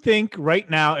you think right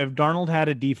now, if Darnold had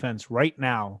a defense right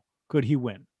now, could he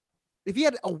win? If he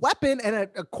had a weapon and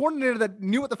a coordinator that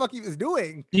knew what the fuck he was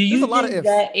doing, do you think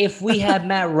that if we had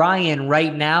Matt Ryan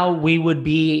right now, we would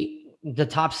be the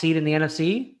top seed in the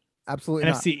NFC? Absolutely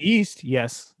not. NFC East,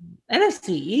 yes. NFC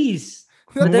East,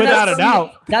 without a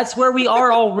doubt. That's where we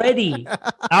are already.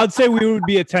 I would say we would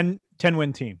be a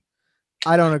 10-win team.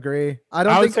 I don't agree.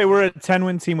 I would say we're a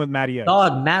 10-win team with Matty Ice.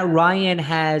 Dog, Matt Ryan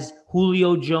has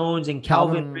Julio Jones and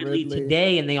Calvin Ridley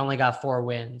today, and they only got 4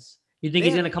 wins. You think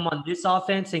he's going to come on this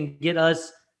offense and get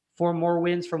us 4 more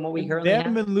wins from what we currently have? They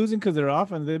haven't been losing because of their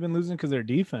offense. They've been losing because of their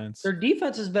defense. Their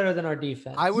defense is better than our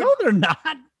defense. No, they're not.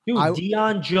 Dude,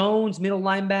 Deion Jones, middle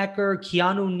linebacker,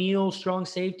 Keanu Neal, strong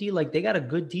safety. Like, they got a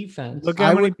good defense. Look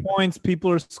how many points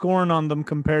people are scoring on them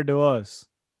compared to us.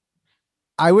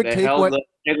 I would take what the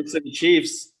Kansas City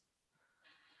Chiefs.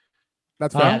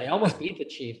 That's fine. Yeah, they almost beat the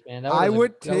Chiefs, man. I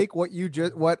would take what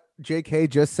JK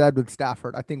just said with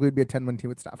Stafford. I think we'd be a 10-win team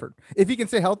with Stafford. If he can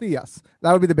stay healthy, yes.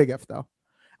 That would be the big if, though.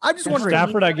 I'm just wondering.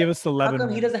 Stafford, I give us 11. How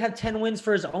come he doesn't have 10 wins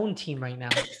for his own team right now?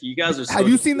 You guys are. Have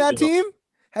you seen that team?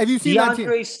 Have you seen that team?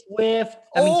 DeAndre Swift,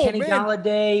 Kenny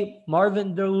Galladay,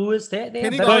 Marvin Lewis. They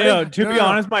to be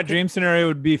honest, my dream scenario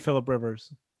would be Phillip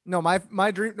Rivers. No,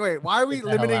 my dream. Wait, why are we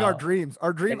limiting our dreams?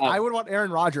 Our dream. I would want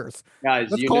Aaron Rodgers.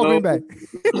 Guys, let's call Green Bay.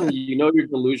 You know you're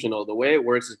delusional. The way it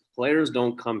works is players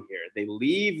don't come here. They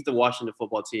leave the Washington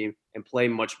football team and play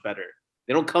much better.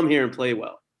 They don't come here and play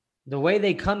well. The way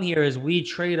they come here is we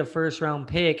trade a first-round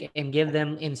pick and give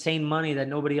them insane money that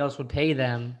nobody else would pay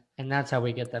them, and that's how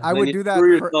we get them. I would do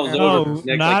that.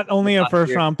 Not only a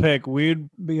first-round pick. We'd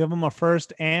give them a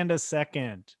first and a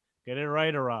second. Get it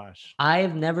right, Arash.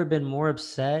 I've never been more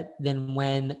upset than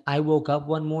when I woke up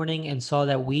one morning and saw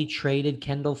that we traded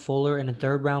Kendall Fuller in a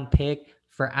 3rd-round pick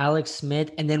for Alex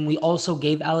Smith, and then we also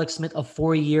gave Alex Smith a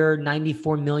 4-year,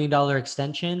 $94 million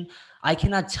extension. I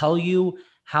cannot tell you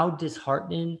how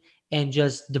disheartened and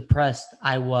just depressed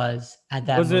I was at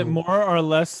that Was it more or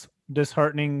less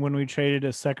disheartening when we traded a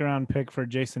 2nd-round pick for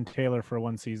Jason Taylor for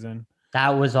 1 season?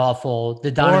 That was awful.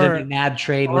 The Donovan McNabb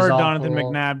trade was awful. Donovan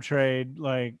McNabb trade,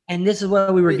 like. And this is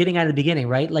what we were getting at the beginning,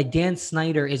 right? Like, Dan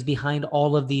Snyder is behind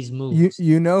all of these moves.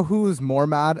 You know who's more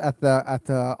mad at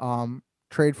the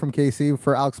trade from KC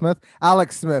for Alex Smith?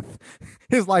 Alex Smith.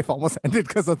 His life almost ended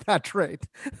because of that trade.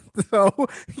 So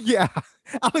yeah,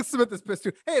 Alex Smith is pissed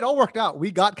too. Hey, it all worked out.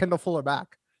 We got Kendall Fuller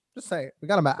back. Just say it. We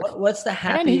got him back. What's the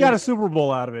happiest? And he got a Super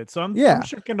Bowl out of it. So I'm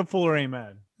sure Kendall Fuller ain't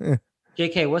mad. Yeah.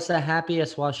 JK, what's the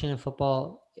happiest Washington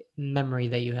football memory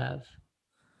that you have?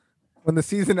 When the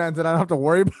season ends and I don't have to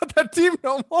worry about that team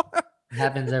no more. It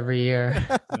happens every year.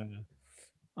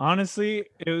 Honestly,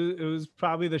 it was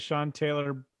probably the Sean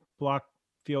Taylor block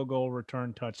field goal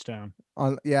return touchdown.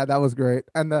 Yeah, that was great.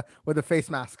 And with the face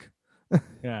mask.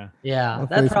 Yeah. Yeah,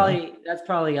 that's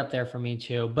probably up there for me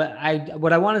too. But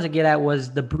what I wanted to get at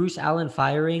was the Bruce Allen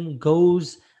firing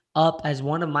goes up as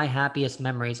one of my happiest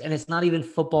memories, and it's not even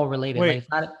football related. Wait,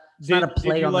 like it's not a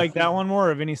play. Did you on like the that one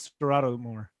more, or Vinny Serrato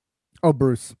more? Oh,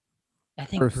 Bruce. I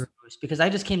think Bruce, because I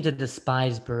just came to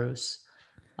despise Bruce.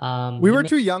 We were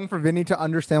too young for Vinny to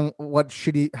understand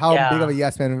how big of a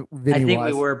yes man Vinny was. I think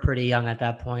we were pretty young at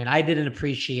that point. I didn't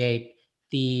appreciate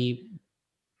the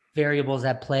variables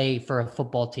at play for a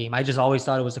football team. I just always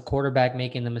thought it was a quarterback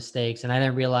making the mistakes, and I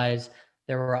didn't realize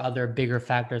there were other bigger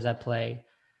factors at play.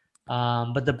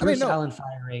 But the Bruce Allen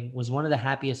firing was one of the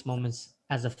happiest moments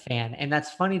as a fan. And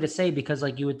that's funny to say because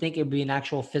like you would think it would be an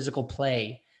actual physical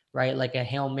play, right? Like a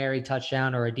Hail Mary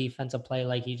touchdown or a defensive play,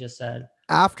 like he just said.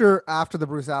 After the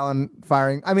Bruce Allen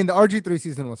firing, I mean, the RG3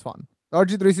 season was fun. The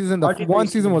RG3 season, one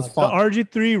season was fun. The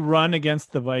RG3 run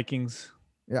against the Vikings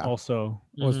also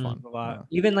was fun a lot.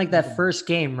 Even like that first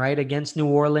game, right, against New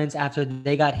Orleans after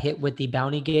they got hit with the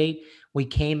bounty gate, we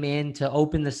came in to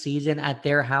open the season at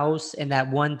their house, and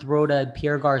that one throw to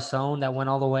Pierre Garçon that went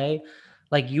all the way.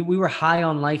 Like we were high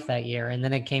on life that year, and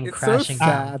then it came crashing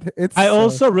down. I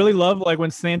also really love like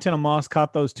when Santana Moss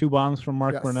caught those 2 bombs from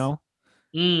Mark Brunell.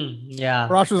 Yeah.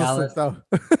 Rosh was asleep though.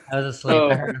 I was asleep.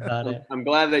 I heard about it. I'm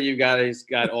glad that you guys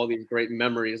got all these great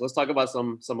memories. Let's talk about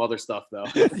some other stuff though.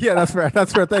 Yeah, that's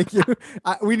fair. Thank you.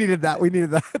 We needed that.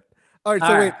 All right.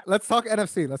 So wait, let's talk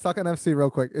NFC. Let's talk NFC real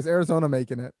quick. Is Arizona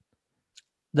making it?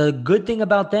 The good thing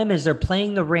about them is they're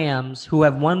playing the Rams, who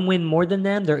have 1 win more than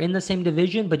them. They're in the same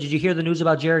division. But did you hear the news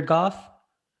about Jared Goff?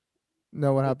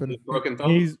 No, what happened? Broken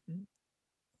thumb.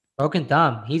 Broken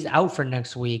thumb. He's out for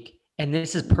next week. And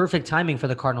this is perfect timing for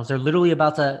the Cardinals. They're literally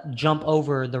about to jump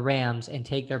over the Rams and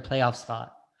take their playoff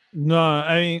spot. No,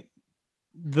 I mean,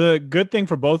 the good thing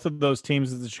for both of those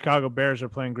teams is the Chicago Bears are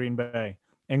playing Green Bay.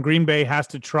 And Green Bay has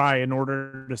to try in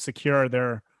order to secure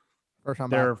their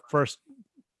first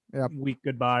week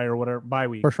goodbye or whatever, bye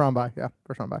week. First round bye. Yeah,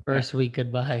 first round bye. First week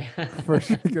goodbye. First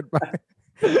week goodbye.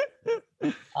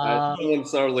 Someone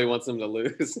certainly wants them to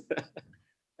lose.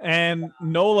 And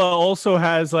Nola also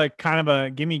has like kind of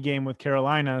a gimme game with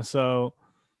Carolina. So,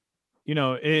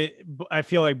 I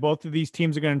feel like both of these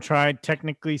teams are going to try.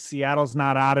 Technically, Seattle's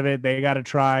not out of it. They got to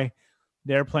try.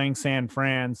 They're playing San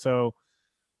Fran. So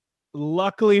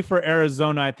luckily for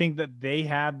Arizona, I think that they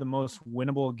have the most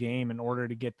winnable game in order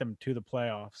to get them to the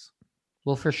playoffs.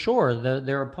 Well, for sure.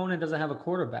 Their opponent doesn't have a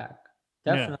quarterback.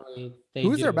 Definitely. Yeah.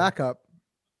 Who's their backup?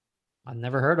 I've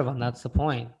never heard of them. That's the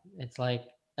point. It's like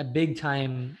a big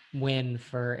time win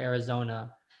for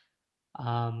Arizona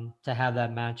to have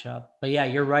that matchup. But yeah,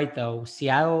 you're right though.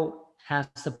 Seattle has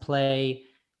to play,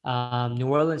 New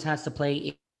Orleans has to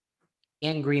play,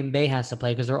 and Green Bay has to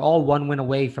play because they're all 1 win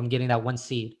away from getting that 1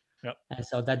 seed. Yep. And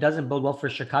so that doesn't bode well for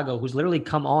Chicago, who's literally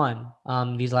come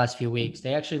on these last few weeks.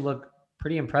 They actually look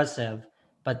pretty impressive,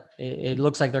 but it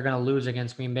looks like they're going to lose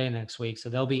against Green Bay next week. So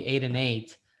they'll be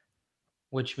 8-8,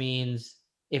 which means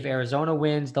if Arizona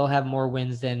wins, they'll have more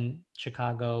wins than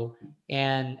Chicago,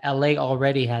 and LA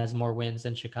already has more wins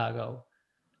than Chicago.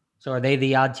 So are they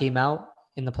the odd team out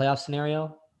in the playoff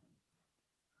scenario?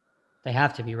 They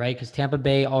have to be, right? Because Tampa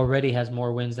Bay already has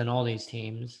more wins than all these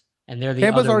teams, and they're the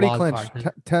Tampa's other already wild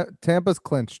clinched. card. Tampa's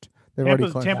clinched.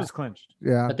 Tampa's clinched.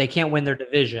 Yeah, but they can't win their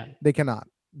division. They cannot.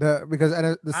 Because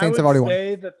the Saints have already won.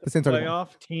 That the Saints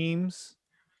playoff teams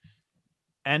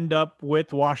end up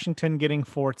with Washington getting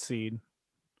 4th seed.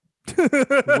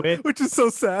 Which is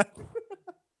so sad.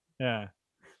 Yeah.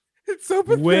 It's so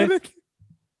pathetic. With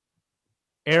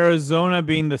Arizona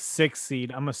being the 6th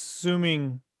seed, I'm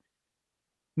assuming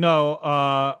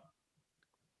the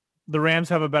Rams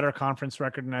have a better conference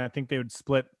record, and I think they would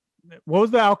split. What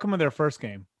was the outcome of their first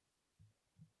game?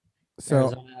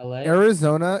 So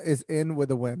Arizona is in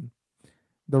with a win.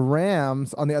 The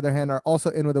Rams, on the other hand, are also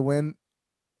in with a win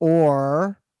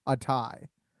or a tie.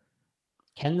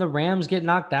 Can the Rams get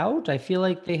knocked out? I feel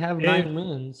like they have 9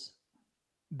 wins.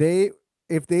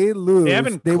 If they lose, they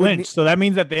haven't clinched, so that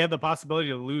means that they have the possibility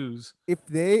to lose. If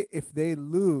they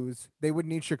lose, they would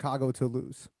need Chicago to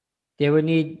lose. They would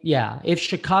need, if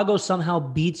Chicago somehow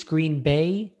beats Green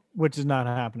Bay, which is not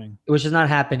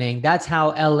happening. That's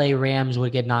how LA Rams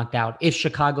would get knocked out if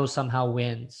Chicago somehow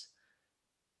wins.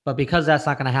 But because that's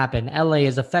not going to happen, LA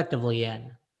is effectively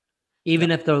in.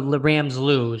 Even if the Rams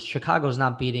lose, Chicago's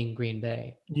not beating Green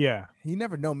Bay. Yeah. You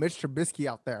never know. Mitch Trubisky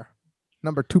out there.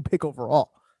 Number 2 pick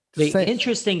overall. The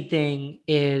interesting thing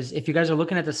is, if you guys are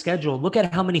looking at the schedule, look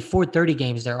at how many 4:30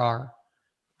 games there are.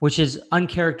 which is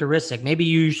uncharacteristic. Maybe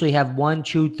you usually have 1,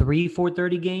 2, 3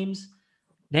 4:30 games.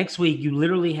 Next week, you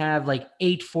literally have like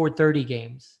 8 4:30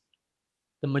 games.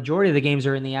 The majority of the games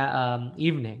are in the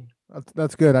evening.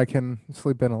 That's good. I can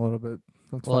sleep in a little bit.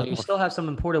 That's well, fine. You still have some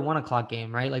important 1 o'clock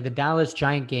game, right? Like the Dallas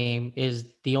Giant game is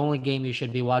the only game you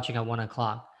should be watching at 1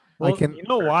 o'clock. Well, you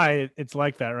know why it's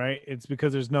like that, right? It's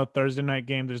because there's no Thursday night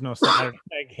game. There's no Saturday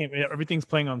night game. Everything's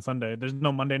playing on Sunday. There's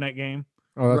no Monday night game.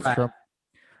 Oh, that's true.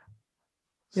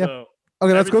 Yeah. So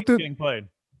okay, let's go through. Getting played.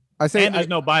 I say, and there's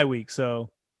no bye week, so.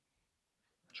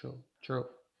 True.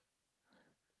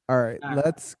 All right,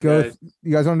 let's go.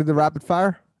 You guys want to do the rapid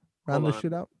fire? Round this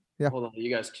shit out. Yeah. Hold on.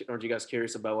 Aren't you guys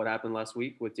curious about what happened last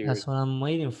week with your? That's what I'm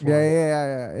waiting for.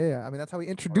 Yeah. I mean, that's how we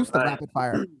introduced the rapid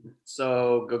fire.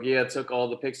 So Gogia took all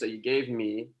the picks that you gave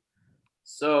me.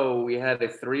 So we had a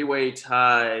 3-way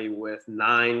tie with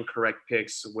 9 correct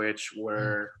picks, which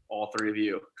were all 3 of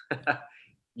you.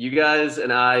 You guys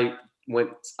and I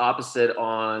went opposite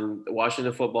on the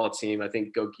Washington football team. I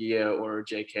think Gogia or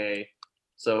JK.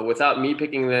 So without me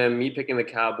picking them, me picking the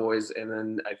Cowboys, and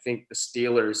then I think the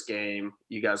Steelers game,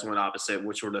 you guys went opposite,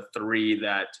 which were the 3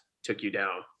 that took you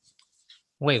down.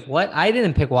 Wait, what? I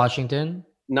didn't pick Washington.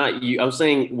 Not you. I'm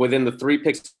saying within the 3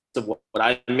 picks of what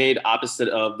I made opposite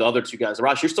of the other 2 guys.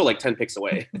 Rosh, you're still like 10 picks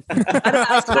away.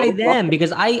 I tied them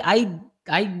because I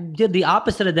did the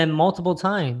opposite of them multiple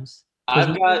times.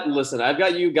 I've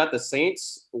got you got the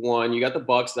Saints 1, you got the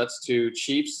Bucks, that's 2,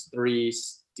 Chiefs 3,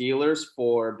 Steelers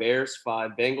 4, Bears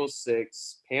 5, Bengals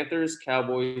 6, Panthers,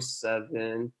 Cowboys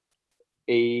 7,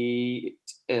 8,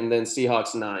 and then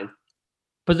Seahawks 9.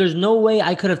 But there's no way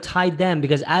I could have tied them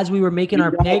because as we were making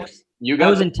our picks, I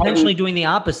was intentionally doing the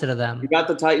opposite of them. You got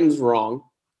the Titans wrong.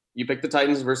 You picked the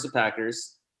Titans versus the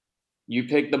Packers. You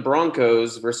picked the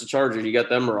Broncos versus Chargers. You got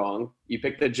them wrong. You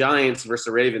picked the Giants versus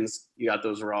the Ravens. You got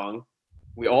those wrong.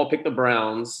 We all picked the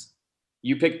Browns.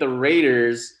 You picked the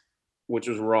Raiders, which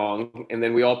was wrong, and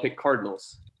then we all picked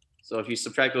Cardinals. So if you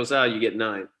subtract those out, you get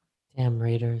 9. Damn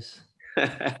Raiders.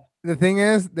 The thing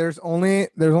is, there's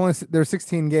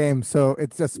 16 games, so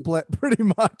it's a split pretty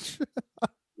much.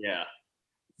 Yeah.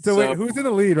 So wait, who's in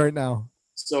the lead right now?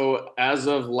 So as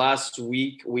of last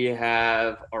week, we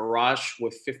have Arash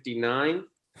with 59,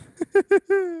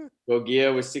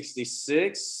 Gogia with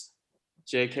 66,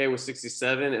 JK with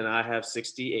 67, and I have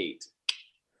 68.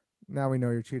 Now we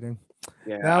know you're cheating.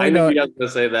 Yeah, I knew you guys were going to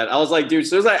say that. I was like, dude, as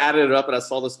soon as I added it up and I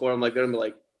saw the score, I'm like, they're going to be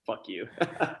like, fuck you.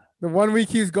 The 1 week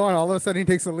he's gone, all of a sudden he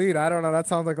takes the lead. I don't know. That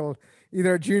sounds like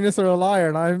either a genius or a liar,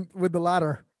 and I'm with the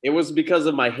latter. It was because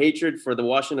of my hatred for the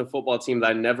Washington football team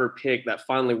that I never picked that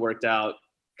finally worked out.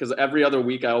 Because every other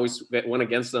week I always went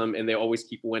against them, and they always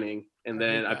keep winning. And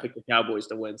then I picked the Cowboys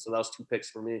to win. So that was 2 picks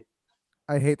for me.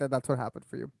 I hate that that's what happened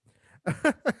for you.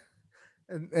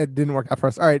 It didn't work out for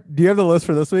us. All right. Do you have the list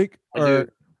for this week? I do.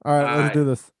 All right, let's do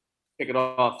this. Kick it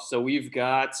off. So we've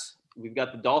got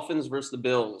the Dolphins versus the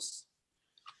Bills.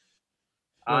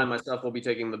 I myself will be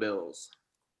taking the Bills.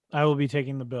 I will be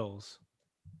taking the Bills.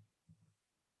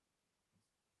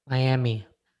 Miami.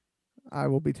 I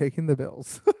will be taking the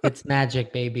Bills. It's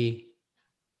magic, baby.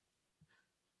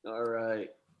 All right.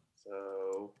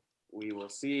 So we will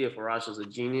see if Arash is a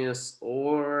genius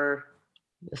or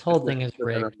this whole thing is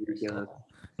rigged.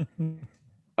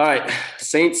 All right.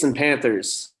 Saints and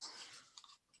Panthers.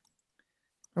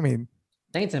 I mean,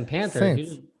 Saints and Panthers.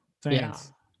 Saints. Yeah,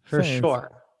 for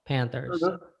sure. Panthers.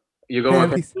 You go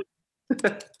with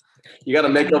you got to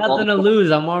make up nothing to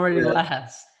lose. I'm already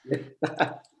last.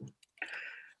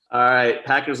 All right,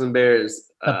 Packers and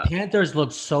Bears. The Panthers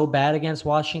looked so bad against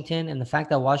Washington, and the fact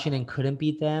that Washington couldn't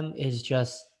beat them is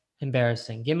just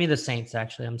embarrassing. Give me the Saints,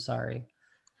 actually. I'm sorry.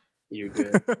 You're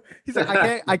good. He's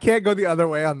like, I can't go the other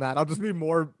way on that. I'll just be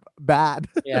more bad.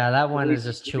 Yeah, that one is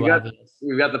just too obvious.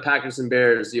 We've got the Packers and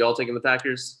Bears. You all taking the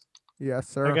Packers? Yes,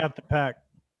 sir. I got the Pack.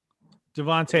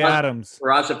 Devontae Adams.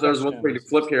 Raj, if there's one for you to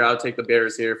flip here, I would take the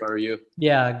Bears here if I were you.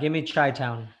 Yeah, give me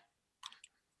Chi-Town.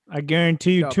 I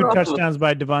guarantee you 2 touchdowns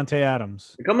by Devontae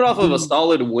Adams. They're coming off of a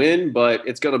solid win, but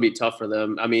it's going to be tough for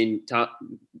them. I mean, I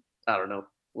don't know.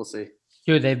 We'll see.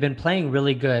 Dude, they've been playing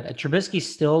really good. Trubisky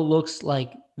still looks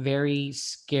like very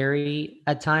scary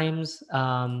at times.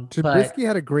 Trubisky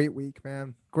had a great week,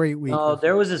 man. Great week. Oh,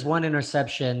 there was this one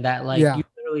interception that you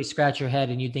literally scratch your head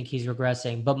and you think he's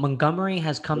regressing. But Montgomery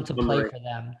has come to play for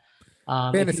them.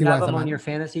 If you have him on your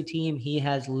fantasy team, he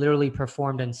has literally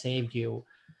performed and saved you.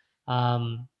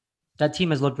 That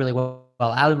team has looked really well.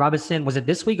 Allen Robinson, was it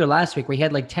this week or last week where he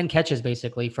had like 10 catches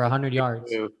basically for 100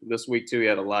 yards? This week too, he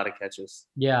had a lot of catches.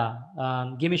 Yeah.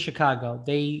 Give me Chicago.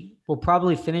 They will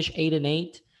probably finish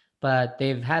 8-8, but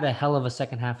they've had a hell of a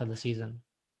second half of the season.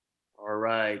 All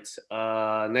right.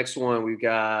 Next one, we've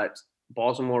got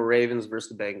Baltimore Ravens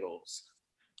versus the Bengals.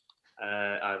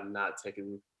 I'm not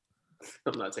taking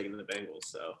the Bengals.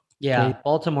 So yeah,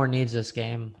 Baltimore needs this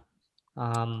game.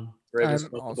 Ravens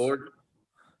on the board.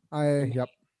 Yep.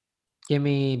 Give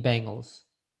me Bengals.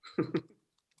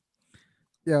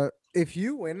 Yeah, if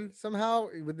you win somehow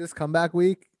with this comeback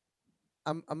week,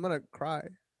 I'm gonna cry.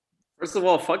 First of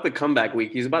all, fuck the comeback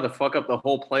week. He's about to fuck up the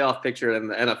whole playoff picture in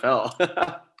the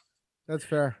NFL. That's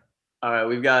fair. All right,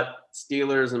 we've got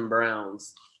Steelers and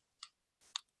Browns.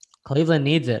 Cleveland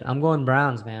needs it. I'm going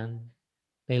Browns, man.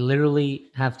 They literally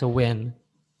have to win.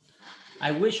 I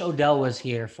wish Odell was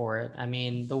here for it. I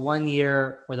mean, the 1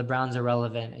 year where the Browns are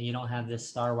relevant and you don't have this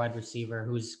star wide receiver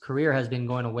whose career has been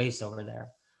going to waste over there.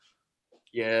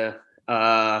 Yeah.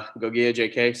 Go get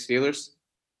JK, Steelers.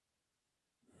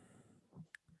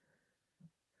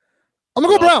 I'm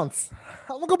gonna go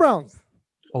Browns.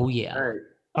 Oh, yeah. All right.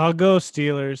 I'll go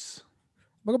Steelers.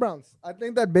 I'm gonna go Browns. I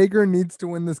think that Baker needs to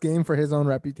win this game for his own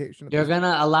reputation. You're going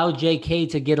to allow JK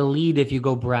to get a lead if you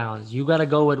go Browns. You got to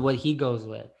go with what he goes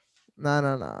with. No.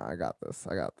 I got this.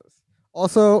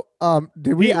 Also,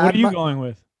 did we? Pete, what are you going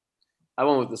with? I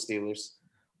went with the Steelers.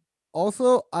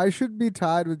 Also, I should be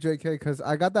tied with JK because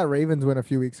I got that Ravens win a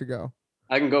few weeks ago.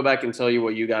 I can go back and tell you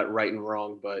what you got right and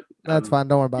wrong, but That's fine.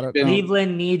 Don't worry about it.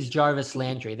 Cleveland needs Jarvis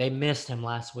Landry. They missed him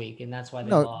last week, and that's why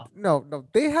they lost. No.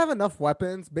 They have enough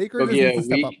weapons. Baker just yeah, needs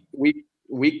to step up.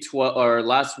 Week 12 or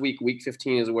last week, week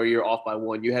 15 is where you're off by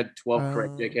 1. You had 12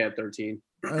 correct. JK had 13.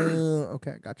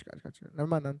 Okay, gotcha. Never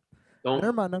mind then. Don't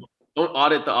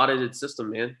audit the audited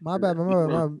system, man. My bad.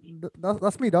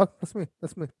 That's me, dog. That's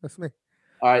me.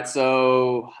 All right,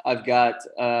 so I've got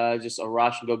just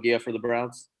Arash and Gogia for the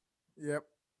Browns. Yep.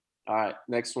 All right,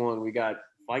 next one we got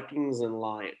Vikings and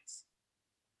Lions.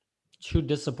 2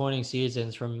 disappointing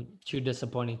seasons from 2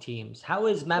 disappointing teams. How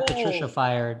is Matt Patricia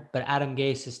fired, but Adam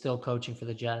Gase is still coaching for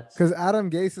the Jets? Because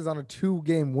Adam Gase is on a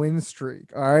 2-game win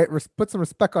streak. All right, put some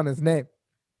respect on his name.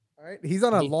 All right, he's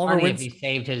on a longer win streak. If he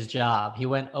saved his job, he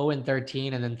went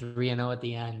 0-13 and then 3-0 at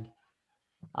the end.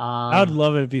 I'd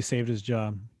love it if he saved his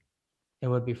job. It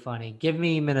would be funny. Give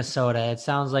me Minnesota. It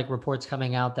sounds like reports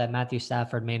coming out that Matthew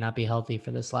Stafford may not be healthy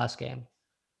for this last game.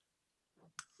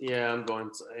 Yeah, I'm going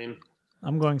same.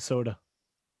 I'm going soda.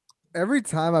 Every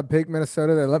time I pick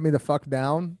Minnesota, they let me the fuck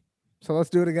down. So let's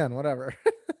do it again. Whatever.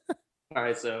 All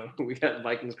right, so we got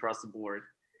Vikings across the board.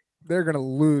 They're gonna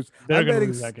lose. They're gonna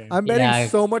lose that game. I'm betting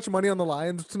so much money on the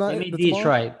Lions tonight. Give me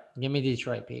Detroit. Give me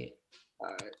Detroit, Pete. All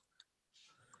right.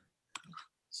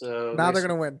 So now they're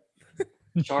gonna win.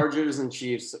 Chargers and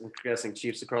Chiefs. I'm guessing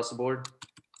Chiefs across the board.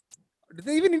 Do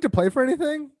they even need to play for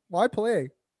anything? Why play?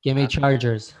 Give me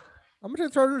Chargers. I'm gonna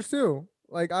take Chargers too.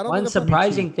 Like I don't. One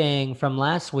surprising thing from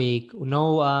last week,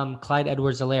 no Clyde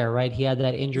Edwards-Helaire, right? He had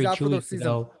that injury 2 weeks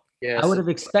ago. Yes. I would have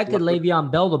expected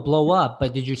Le'Veon Bell to blow up,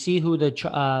 but did you see who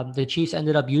the Chiefs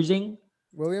ended up using?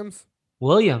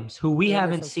 Williams, who we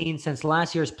haven't seen since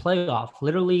last year's playoff.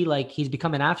 Literally, like he's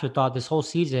become an afterthought this whole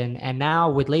season. And now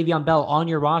with Le'Veon Bell on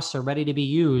your roster, ready to be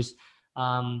used,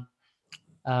 Andy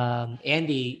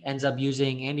Reid ends up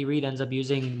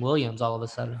using Williams all of a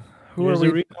sudden. There's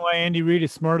a reason why Andy Reid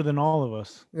is smarter than all of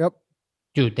us. Yep.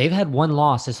 Dude, they've had 1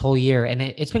 loss this whole year, and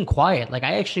it's been quiet. Like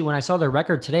when I saw their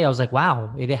record today, I was like,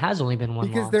 wow, it has only been 1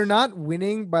 loss. Because they're not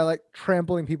winning by like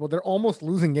trampling people. They're almost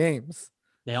losing games.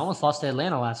 They almost lost to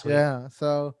Atlanta last week. Yeah,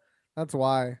 so that's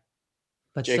why.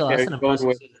 But still, that's an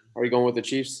impressive season. Are you going with the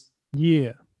Chiefs?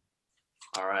 Yeah.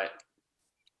 All right.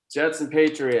 Jets and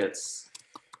Patriots.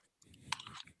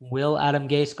 Will Adam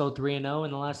Gase go 3-0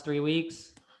 in the last 3 weeks?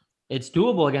 It's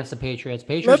doable against the Patriots.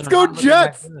 Let's go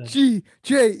Jets.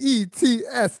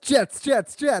 G-J-E-T-S. Jets.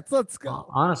 Let's go.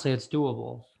 Honestly, it's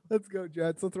doable. Let's go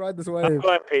Jets. Let's ride this wave. I'm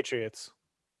going Patriots.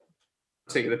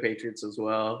 Taking the Patriots as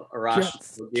well.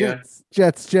 Arash.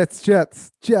 Jets.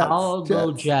 I'll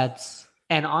go Jets.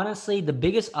 And honestly, the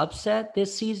biggest upset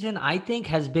this season, I think,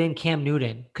 has been Cam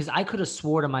Newton. Because I could have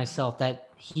swore to myself that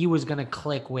he was going to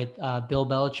click with Bill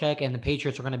Belichick and the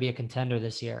Patriots were going to be a contender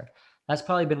this year. That's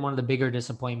probably been one of the bigger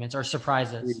disappointments or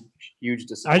surprises. Huge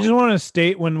disappointment. I just want to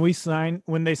state when they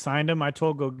signed him, I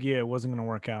told Gogia it wasn't going to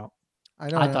work out. I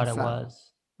thought it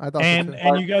was. And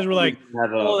you guys were like,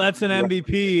 "Oh, that's an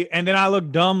MVP." And then I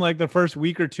looked dumb like the first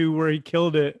week or two where he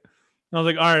killed it. And I was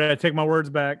like, "All right, I take my words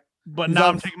back." But now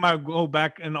I'm taking my go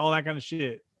back and all that kind of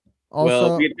shit.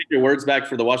 Also, you can take your words back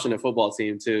for the Washington football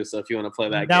team too. So if you want to play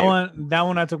that game, that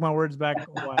one I took my words back a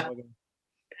while ago.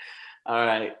 All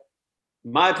right.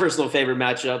 My personal favorite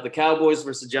matchup, the Cowboys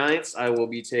versus Giants. I will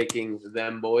be taking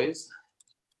them boys.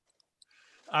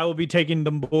 I will be taking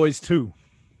them boys too.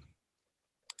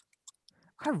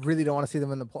 I really don't want to see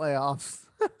them in the playoffs.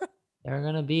 They're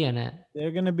gonna be in it.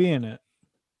 They're gonna be in it.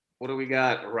 What do we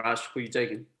got, Rush? Who you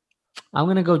taking? I'm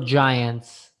gonna go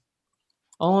Giants,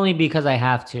 only because I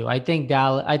have to. I think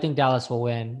Dallas will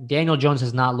win. Daniel Jones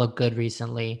has not looked good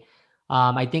recently.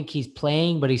 I think he's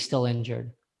playing, but he's still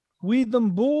injured. We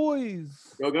them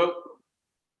boys. Go.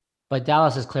 But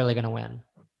Dallas is clearly gonna win.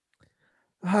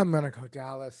 I'm gonna go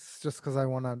Dallas just because I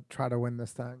want to try to win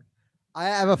this thing. I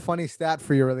have a funny stat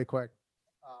for you, really quick.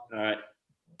 All right.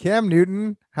 Cam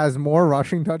Newton has more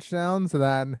rushing touchdowns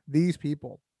than these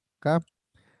people. Okay.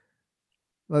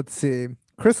 Let's see.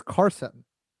 Chris Carson,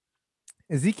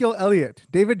 Ezekiel Elliott,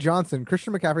 David Johnson,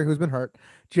 Christian McCaffrey, who's been hurt,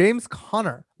 James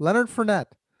Conner, Leonard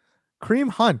Fournette, Kareem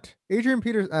Hunt, Adrian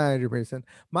Peterson,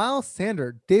 Miles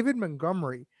Sanders, David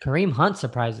Montgomery. Kareem Hunt,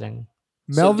 surprising.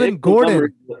 Melvin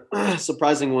Gordon.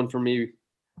 Surprising one for me.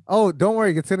 Oh, don't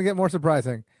worry. It's going to get more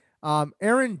surprising.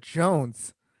 Aaron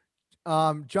Jones,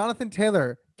 Jonathan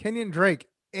Taylor, Kenyon Drake,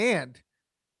 and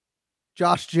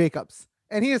Josh Jacobs.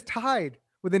 And he is tied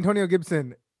with Antonio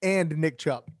Gibson and Nick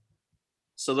Chubb.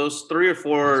 So those 3 or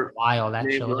 4 wild,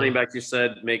 actually. running backs you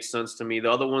said make sense to me.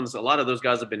 The other ones, a lot of those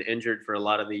guys have been injured for a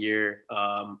lot of the year,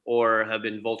 or have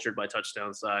been vultured by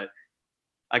touchdown side.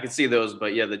 I could see those,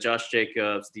 but yeah, the Josh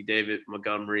Jacobs, the David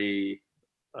Montgomery,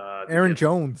 Aaron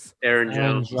Jones, Nick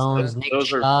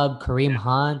Chubb, Kareem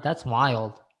Hunt. That's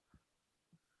wild.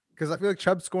 Because I feel like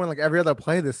Chubb's scoring like every other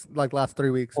play this last 3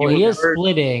 weeks. Well, he is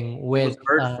splitting with. He was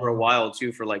hurt for a while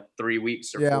too, for like 3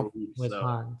 weeks or 4 weeks. With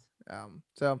Hunt.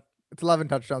 So it's 11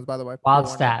 touchdowns, by the way. Wild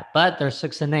stat, but they're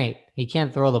 6-8. He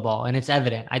can't throw the ball, and it's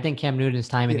evident. I think Cam Newton's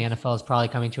time in the NFL is probably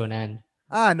coming to an end.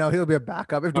 No, he'll be a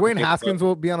backup. If Dwayne Haskins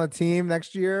will be on a team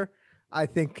next year, I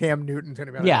think Cam Newton's going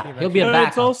to be on a team. He'll be a backup.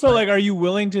 It's also like, are you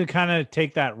willing to kind of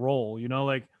take that role? You know,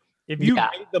 like if you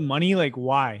made the money, like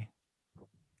why?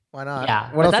 Why not?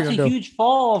 Yeah, but that's a huge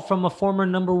fall from a former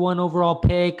number 1 overall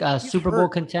pick, a Super Bowl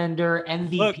contender,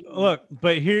 MVP. Look,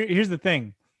 but here's the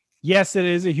thing. Yes, it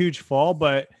is a huge fall,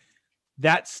 but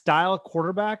that style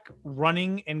quarterback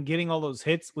running and getting all those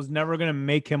hits was never going to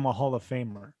make him a Hall of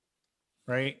Famer,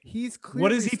 right? He's clearly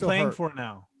what is he playing for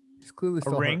now? He's clearly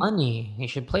still ring? Money. He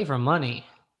should play for money.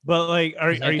 But like,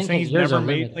 are you saying he's never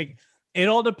made? Like, it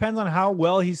all depends on how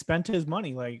well he spent his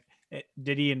money. Like,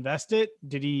 did he invest it?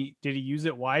 Did he use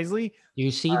it wisely? Do you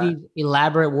see these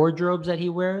elaborate wardrobes that he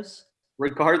wears?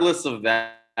 Regardless of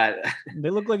that, they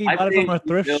look like he bought it from a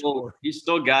thrift store. He's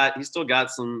still got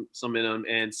some in him,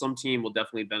 and some team will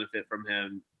definitely benefit from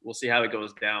him. We'll see how it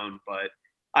goes down, but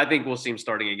I think we'll see him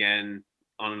starting again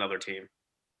on another team.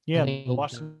 Yeah, the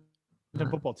Washington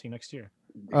football team next year.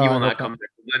 He will not come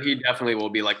there. Then he definitely will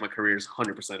be like, my career's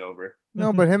 100% over.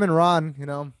 No, but him and Ron,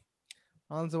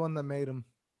 Ron's the one that made him.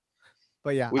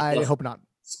 But yeah, I hope not.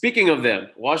 Speaking of them,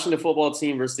 Washington football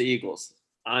team versus the Eagles.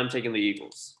 I'm taking the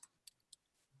Eagles.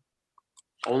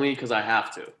 Only because I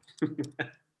have to.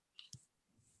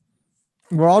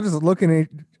 We're all just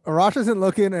looking. Arash isn't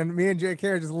looking, and me and JK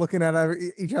are just looking at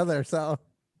each other. So,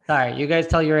 sorry, you guys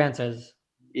tell your answers.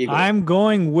 Eagles. I'm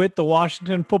going with the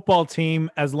Washington football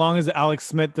team as long as Alex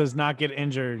Smith does not get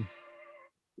injured.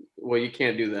 Well, you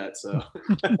can't do that. So,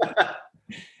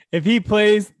 if he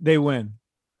plays, they win.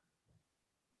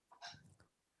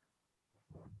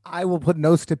 I will put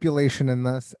no stipulation in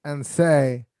this and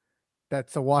say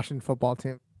that's a Washington football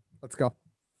team. Let's go.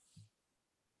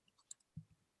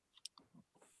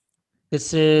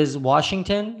 This is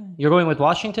Washington. You're going with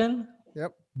Washington?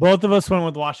 Yep. Both of us went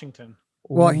with Washington.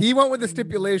 Well, he went with the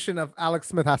stipulation of Alex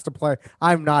Smith has to play.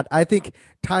 I'm not. I think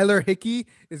Tyler Hickey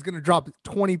is going to drop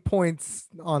 20 points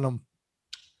on him.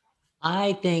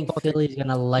 I think Philly's going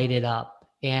to light it up.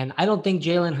 And I don't think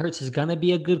Jalen Hurts is going to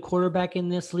be a good quarterback in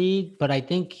this league, but I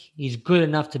think he's good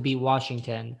enough to beat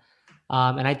Washington.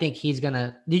 And I think he's going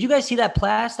to – did you guys see that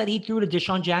pass that he threw to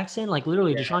Deshaun Jackson? Like,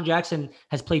 literally, Deshaun Jackson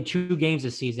has played 2 games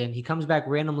this season. He comes back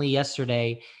randomly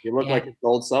yesterday. You look like his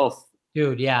old self.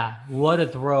 Dude, yeah. What a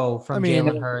throw from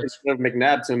Jalen Hurts. Instead of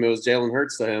McNabb to him, it was Jalen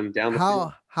Hurts to him down the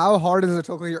field. How hard is it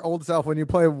to look like your old self when you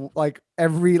play like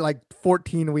every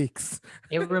 14 weeks?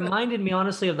 It reminded me,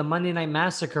 honestly, of the Monday Night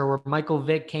Massacre where Michael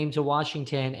Vick came to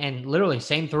Washington and literally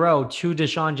same throw to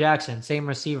Deshaun Jackson, same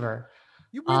receiver.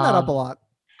 You bring that up a lot.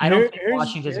 I don't think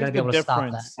Washington's going to be able to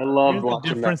stop that. I love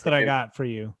the difference that I got for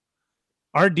you.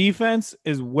 Our defense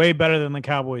is way better than the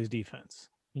Cowboys' defense.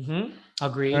 Mm-hmm.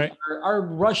 Agreed. Right. Our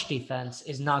rush defense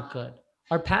is not good.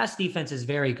 Our pass defense is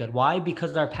very good. Why?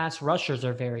 Because our pass rushers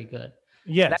are very good.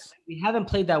 Yes. We haven't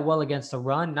played that well against the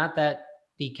run. Not that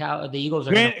the Eagles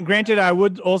are. Granted, I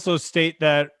would also state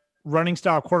that running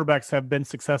style quarterbacks have been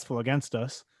successful against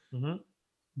us. Mm-hmm.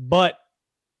 But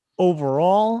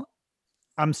overall,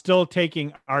 I'm still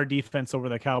taking our defense over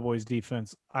the Cowboys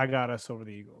defense. I got us over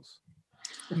the Eagles.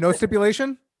 No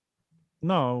stipulation?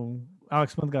 No,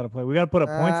 Alex Smith got to play. We got to put up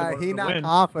points in order He to not win.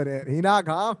 confident. He not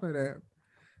confident.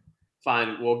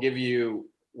 Fine, we'll give you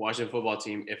Washington football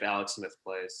team if Alex Smith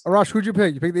plays. Arash, who'd you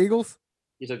pick? You picked the Eagles?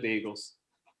 You took the Eagles.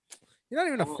 You're not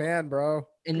even a fan, bro.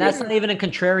 And that's not even a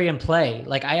contrarian play.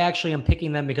 Like, I actually am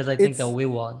picking them because I think they'll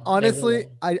win one. Honestly,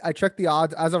 I checked the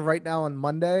odds as of right now on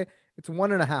Monday. It's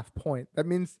 1.5 point. That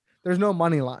means there's no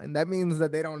money line. That means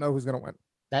that they don't know who's going to win.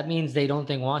 That means they don't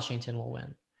think Washington will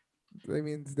win. That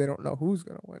means they don't know who's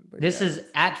going to win. But this is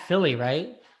at Philly,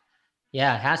 right?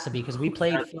 Yeah, it has to be because we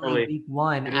played Philly week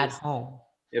 1 at home.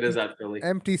 It is at Philly.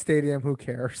 Empty stadium. Who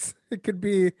cares? It could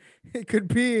be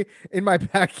in my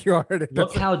backyard.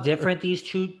 Look how different these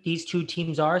two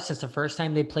teams are since the first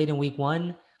time they played in week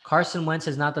 1. Carson Wentz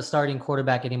is not the starting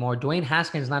quarterback anymore. Dwayne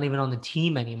Haskins not even on the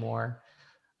team anymore.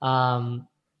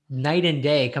 Night and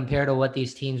day compared to what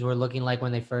these teams were looking like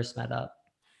when they first met up.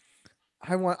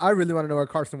 I really want to know where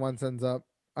Carson Wentz ends up.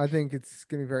 I think it's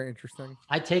gonna be very interesting.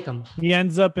 I take him. He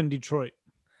ends up in Detroit.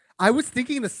 I was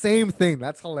thinking the same thing.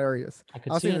 That's hilarious. I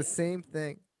was thinking the same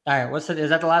thing. All right, is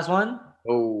that the last one?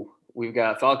 Oh, we've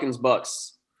got Falcons,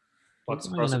 Bucks. Bucks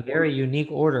in a very unique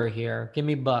order here. Give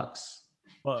me Bucks.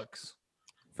 Bucks.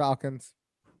 Falcons.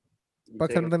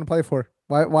 Bucks have nothing to play for.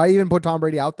 Why even put Tom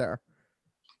Brady out there?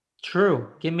 True.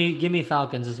 Give me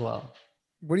Falcons as well.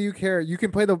 What do you care? You can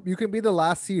be the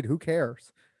last seed. Who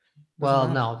cares? Well,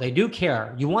 no, they do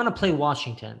care. You want to play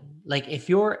Washington. Like, if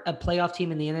you're a playoff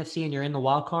team in the NFC and you're in the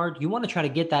wild card, you want to try to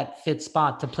get that fifth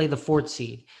spot to play the 4th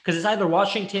seed. Because it's either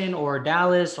Washington or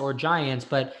Dallas or Giants,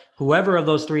 but whoever of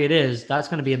those 3 it is, that's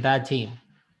going to be a bad team.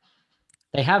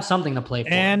 They have something to play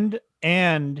for.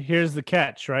 And here's the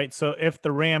catch, right? So if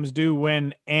the Rams do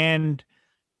win and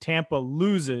Tampa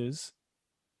loses,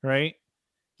 right?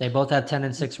 They both have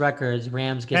 10-6 records.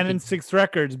 Rams get 10-6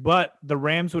 records, but the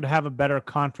Rams would have a better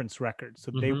conference record,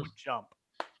 so they would jump.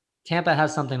 Tampa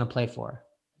has something to play for.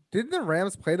 Didn't the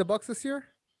Rams play the Bucks this year?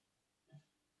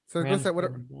 So did the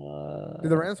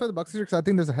Rams play the Bucks this year? Because I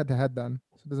think there's a head-to-head then,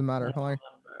 so it doesn't matter.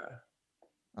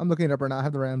 I'm looking it up right now. I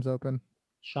have the Rams open.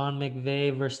 Sean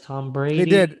McVay versus Tom Brady. They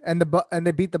did, and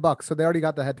they beat the Bucks, so they already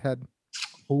got the head-to-head.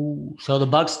 Ooh, so the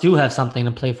Bucks do have something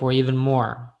to play for even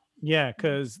more. Yeah,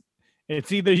 because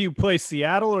it's either you play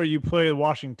Seattle or you play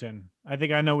Washington. I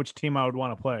think I know which team I would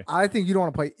want to play. I think you don't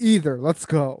want to play either. Let's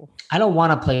go. I don't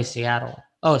want to play Seattle.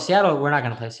 Oh, Seattle, we're not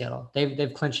going to play Seattle.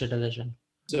 They've clinched a division.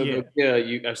 So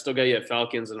I've still got you at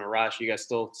Falcons and Arash. You guys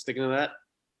still sticking to that?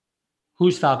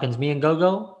 Who's Falcons? Me and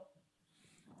Gogo?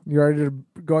 You ready to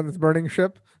go on this burning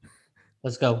ship?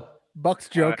 Let's go. Bucks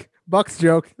joke. Right. Bucks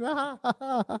joke.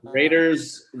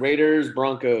 Raiders,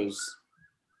 Broncos.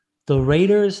 The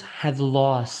Raiders have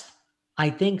lost, I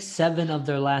think, 7 of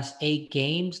their last 8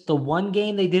 games. The one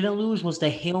game they didn't lose was the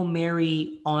Hail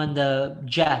Mary on the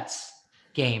Jets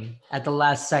game at the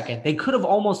last second. They could have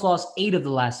almost lost 8 of the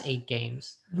last 8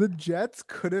 games. The Jets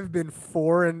could have been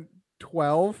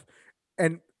 4-12,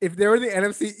 and if they were in the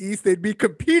NFC East, they'd be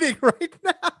competing right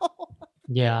now.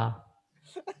 Yeah.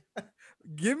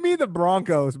 Give me the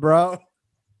Broncos, bro.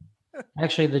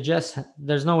 Actually, the Jets,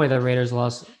 there's no way the Raiders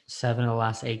lost 7 of the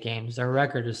last 8 games. Their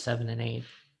record is 7-8.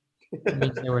 It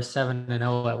means they were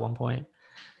 7-0 at one point.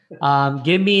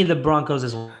 Give me the Broncos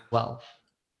as well.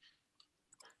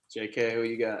 JK, who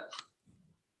you got?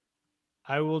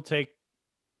 I will take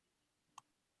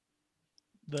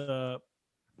the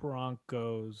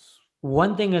Broncos.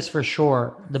 One thing is for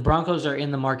sure, the Broncos are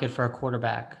in the market for a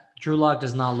quarterback. Drew Lock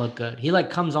does not look good. He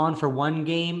comes on for one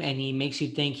game and he makes you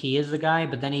think he is the guy,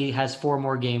 but then he has 4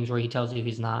 more games where he tells you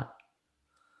he's not.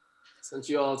 Since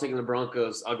you all are taking the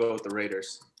Broncos, I'll go with the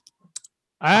Raiders.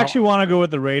 I actually want to go with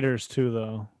the Raiders too,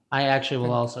 though. I actually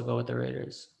will also go with the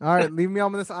Raiders. All right, leave me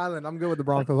on this island. I'm good with the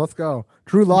Broncos. Let's go.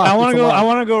 Drew Lock. I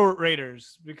want to go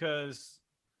Raiders because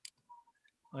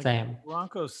same.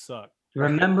 Broncos suck.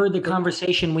 Remember the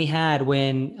conversation we had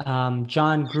when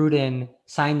John Gruden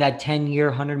signed that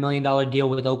 10-year, $100 million deal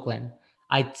with Oakland?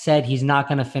 I said he's not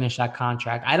going to finish that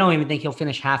contract. I don't even think he'll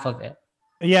finish half of it.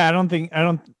 Yeah, I don't think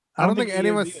anyone's. I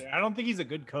don't think he's a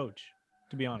good coach,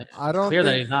 to be honest. It's clear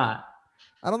that he's not.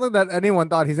 I don't think that anyone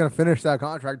thought he's going to finish that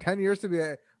contract. 10 years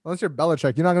unless you're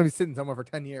Belichick, you're not going to be sitting somewhere for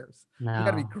 10 years. No. You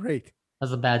got to be great.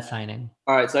 That's a bad signing.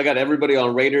 All right, so I got everybody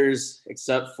on Raiders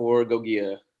except for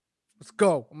Gogia. Let's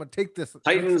go. I'm going to take this.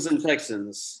 Titans and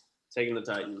Texans. Taking the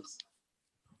Titans.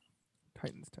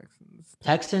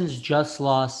 Texans just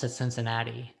lost to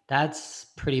Cincinnati. That's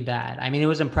pretty bad. I mean, it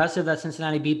was impressive that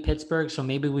Cincinnati beat Pittsburgh, so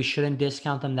maybe we shouldn't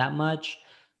discount them that much.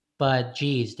 But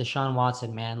geez, Deshaun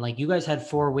Watson, man, like you guys had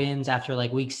 4 wins after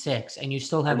like week 6, and you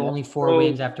still have only 4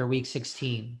 wins after week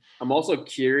 16. I'm also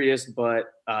curious, but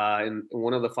in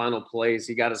one of the final plays,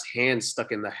 he got his hand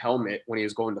stuck in the helmet when he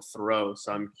was going to throw.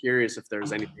 So I'm curious if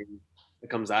there's anything that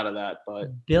comes out of that. But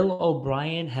Bill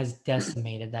O'Brien has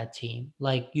decimated that team.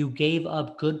 Like you gave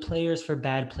up good players for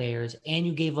bad players, and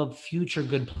you gave up future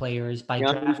good players by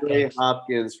draft picks.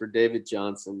 Hopkins for David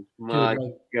Johnson. My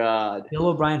God. Bill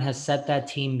O'Brien has set that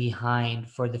team behind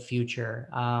for the future.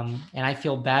 And I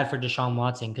feel bad for Deshaun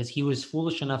Watson because he was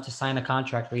foolish enough to sign a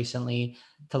contract recently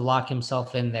to lock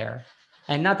himself in there.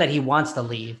 And not that he wants to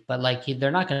leave, but like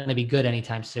they're not going to be good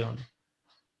anytime soon.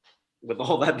 With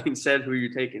all that being said, who are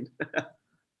you taking?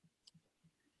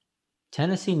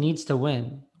 Tennessee needs to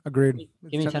win. Agreed.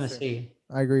 Give me Tennessee.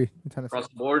 I agree. Tennessee. Across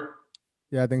the board?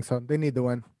 Yeah, I think so. They need to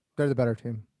win. They're the better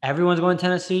team. Everyone's going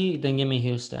Tennessee, then give me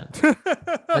Houston.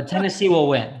 But Tennessee will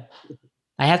win.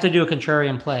 I have to do a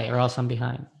contrarian play or else I'm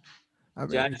behind.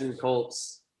 Jackson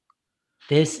Colts.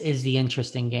 This is the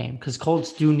interesting game because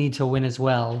Colts do need to win as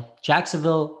well.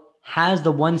 Jacksonville has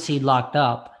the 1 seed locked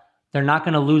up. They're not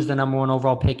going to lose the number 1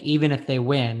 overall pick even if they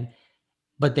win,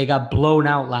 but they got blown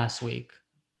out last week.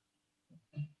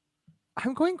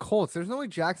 I'm going Colts. There's no way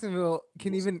Jacksonville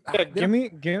can even.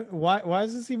 Yeah, why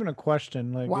is this even a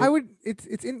question? Like, why would it's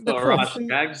in the Colts?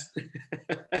 Jags.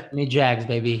 Give me Jags,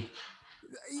 baby.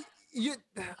 You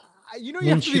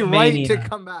have to be right to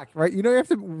come back, right? You have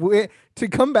to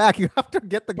come back. You have to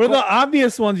get the. For the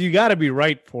obvious ones, you got to be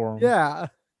right for them. Yeah.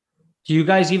 Do you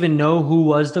guys even know who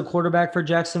was the quarterback for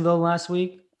Jacksonville last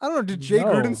week? I don't know. Did Jay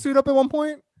Gruden suit up at one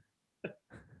point?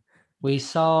 We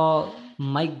saw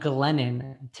Mike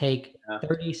Glennon take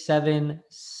 37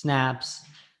 snaps,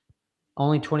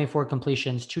 only 24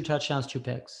 completions, 2 touchdowns, 2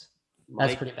 picks.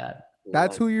 That's pretty bad.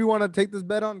 That's who you want to take this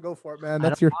bet on? Go for it, man. I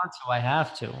want to. I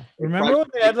have to. Remember when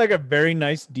they had like a very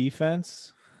nice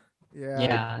defense?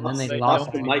 Yeah. And then they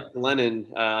lost. Mike Glennon.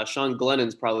 Sean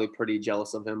Glennon's probably pretty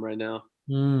jealous of him right now.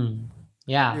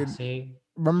 Yeah. Dude, see.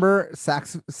 Remember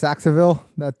Saxeville?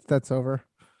 That's over.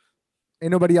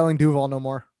 Ain't nobody yelling Duval no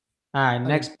more. All right,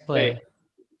 next play. Hey,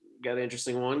 got an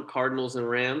interesting one. Cardinals and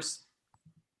Rams.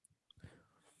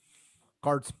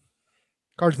 Cards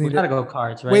We need gotta it. Go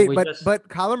Cards, right? Wait, but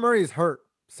Kyler Murray's hurt.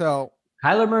 So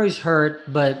Kyler Murray's hurt,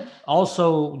 but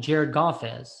also Jared Goff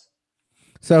is.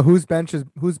 So whose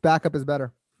backup is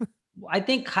better? I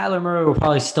think Kyler Murray will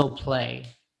probably still play,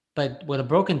 but with a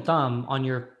broken thumb on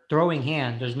your throwing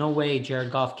hand, there's no way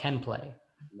Jared Goff can play.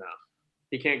 No,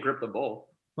 he can't grip the ball.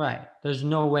 Right. There's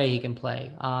no way he can play.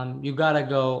 You gotta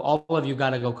go. All of you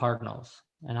gotta go Cardinals,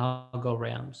 and I'll go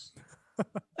Rams. I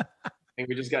think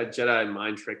we just got Jedi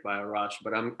mind tricked by Arash,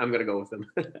 but I'm gonna go with him.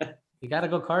 You gotta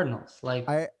go Cardinals. Like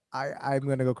I'm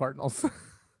gonna go Cardinals.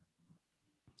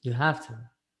 You have to.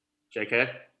 JK.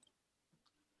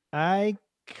 I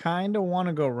kind of want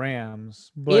to go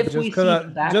Rams, but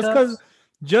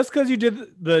just because you did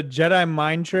the Jedi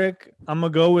mind trick, I'm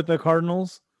gonna go with the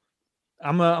Cardinals.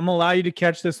 I'm gonna allow you to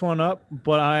catch this one up,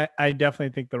 but I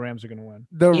definitely think the Rams are gonna win.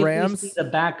 If Rams. We see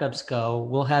the backups go.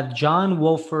 We'll have John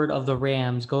Wolford of the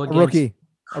Rams go against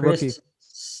Chris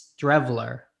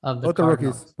Streveler of the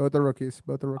Cardinals. Both the rookies.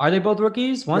 Are they both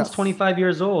rookies? One's 25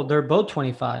 years old. They're both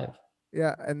 25.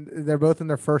 Yeah, and they're both in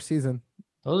their first season.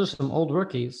 Those are some old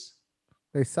rookies.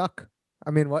 They suck. I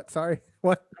mean, what? Sorry,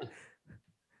 what?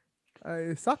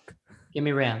 I suck. Give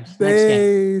me Rams.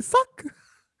 They suck.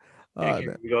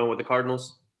 You going with the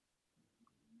Cardinals?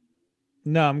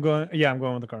 No, I'm going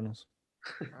with the Cardinals.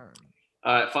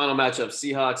 All right, final matchup,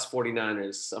 Seahawks,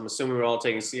 49ers. I'm assuming we're all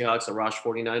taking Seahawks, Arash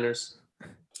 49ers.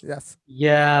 Yes.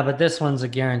 Yeah, but this one's a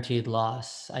guaranteed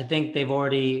loss. I think they've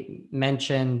already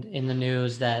mentioned in the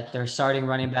news that their starting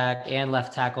running back and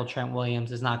left tackle Trent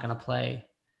Williams is not going to play.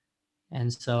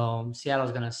 And so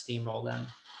Seattle's going to steamroll them.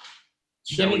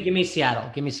 Give me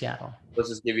Seattle. Give me Seattle. Let's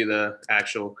just give you the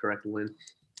actual correct win.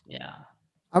 Yeah.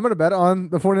 I'm going to bet on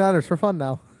the 49ers for fun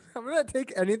now. I'm going to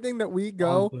take anything that we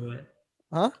go. Don't do it.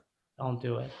 Huh? Don't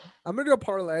do it. I'm going to do a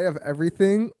parlay of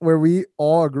everything where we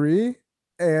all agree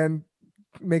and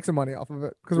make some money off of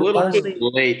it. Because we're a little bit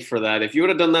late for that. If you would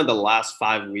have done that the last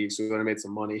 5 weeks, we would have made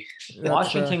some money.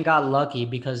 Washington got lucky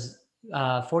because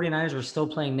 49ers were still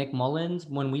playing Nick Mullins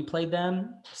when we played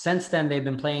them. Since then, they've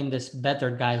been playing this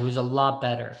Beathard guy who's a lot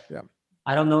better. Yeah.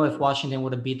 I don't know if Washington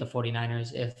would have beat the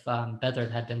 49ers if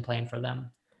Beathard had been playing for them.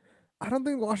 I don't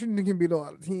think Washington can beat a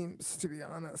lot of teams, to be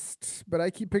honest. But I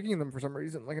keep picking them for some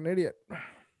reason, like an idiot.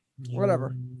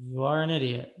 Whatever. You are an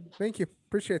idiot. Thank you.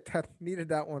 Appreciate that. Needed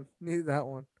that one.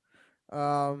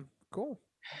 Cool.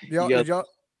 Go ahead.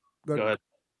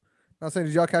 I was saying,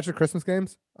 did y'all catch the Christmas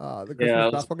games? The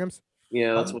Christmas basketball games?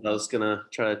 Yeah, that's what I was gonna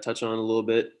try to touch on a little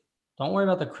bit. Don't worry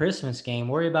about the Christmas game.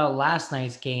 Worry about last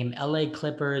night's game, LA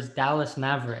Clippers, Dallas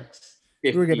Mavericks.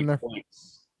 We were getting there.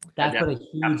 Points. That put a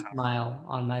huge smile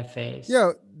on my face.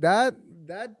 Yo, that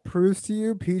proves to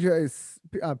you PJ's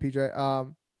PG.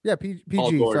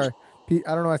 Sorry,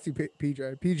 I don't know. I see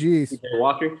PJ's PJ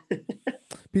Walker.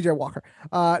 PJ Walker.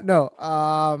 No.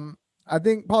 I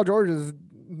think Paul George is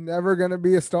never gonna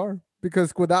be a star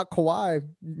because without Kawhi,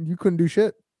 you couldn't do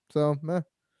shit. So,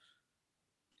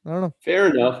 I don't know. Fair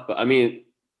enough, but I mean,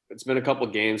 it's been a couple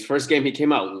games. First game, he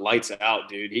came out lights out,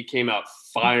 dude. He came out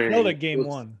firing. Know that game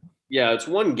one. Yeah, it's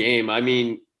one game. I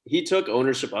mean, he took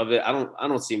ownership of it. I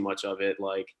don't see much of it.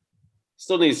 Like,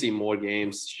 still need to see more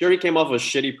games. Sure, he came off a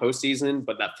shitty postseason,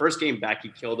 but that first game back, he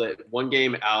killed it. One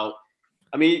game out.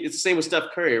 I mean, it's the same with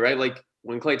Steph Curry, right? Like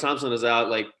when Klay Thompson is out,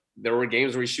 like there were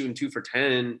games where he's shooting 2 for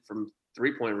 10 from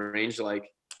 3-point range.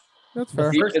 Like that's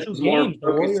fair. The first 2 games,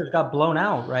 the Warriors got blown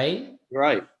out, right?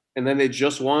 Right, and then they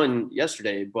just won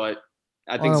yesterday. But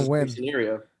I think it's a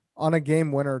scenario on a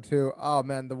game winner too. Oh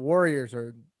man, the Warriors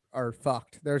are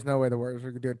fucked. There's no way the Warriors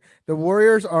are good. The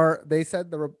Warriors are. They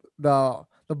said the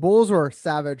Bulls were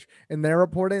savage in their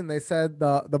reporting. They said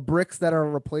the bricks that are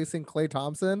replacing Klay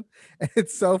Thompson. And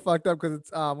it's so fucked up because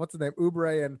it's what's his name,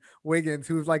 Oubre and Wiggins,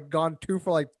 who's like gone 2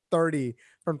 for like 30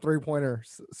 from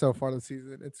 3-pointers so far this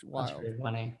season. It's wild. That's pretty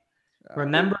funny.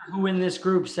 Remember who in this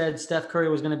group said Steph Curry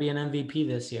was going to be an MVP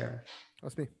this year?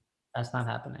 That's me. That's not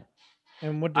happening.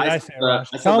 And what did I say, Arash?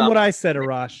 Tell him what I said,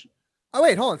 Arash. Oh,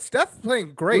 wait, hold on. Steph's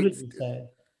playing great. Who did you say?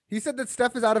 He said that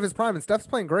Steph is out of his prime, and Steph's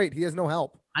playing great. He has no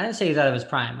help. I didn't say he's out of his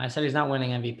prime. I said he's not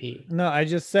winning MVP. No, I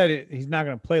just said it. He's not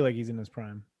going to play like he's in his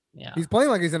prime. Yeah, he's playing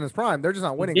like he's in his prime. They're just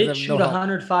not winning. He did shoot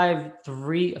 105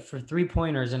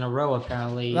 3-pointers in a row,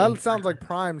 apparently. That sounds like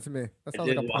prime to me. That sounds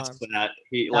like a prime.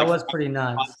 That was pretty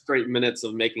nuts. 5 straight minutes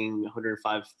of making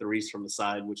 105 threes from the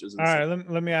side, which is insane. All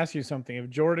right. Let me ask you something. If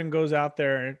Jordan goes out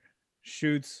there and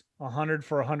shoots 100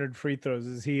 for 100 free throws,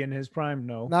 is he in his prime?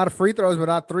 No. Not a free throws, but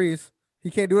not threes. He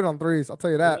can't do it on threes. I'll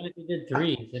tell you that. Even if he did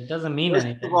threes, it doesn't mean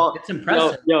anything. It's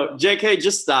impressive. Yo, JK,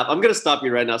 just stop. I'm going to stop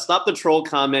you right now. Stop the troll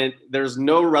comment. There's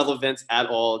no relevance at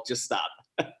all. Just stop.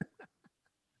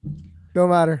 No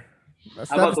matter.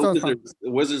 How about the Wizards? The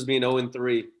Wizards being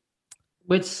 0-3.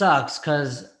 Which sucks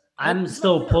because I'm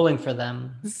still pulling for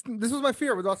them. This was my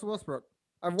fear with Russell Westbrook.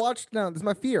 I've watched now. This is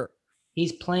my fear.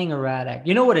 He's playing erratic.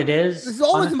 You know what it is? This is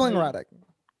always been playing erratic.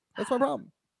 That's my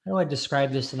problem. How do I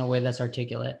describe this in a way that's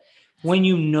articulate? When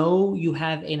you know you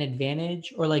have an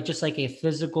advantage or like just like a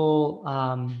physical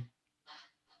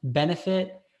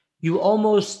benefit, you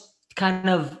almost take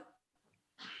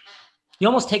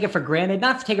it for granted,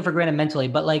 not to take it for granted mentally,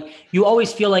 but like you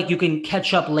always feel like you can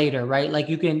catch up later, right? Like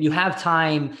you have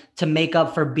time to make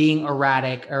up for being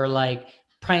erratic or like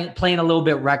playing a little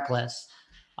bit reckless.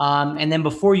 And then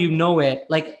before you know it,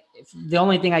 like the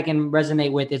only thing I can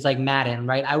resonate with is like Madden,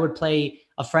 right? I would play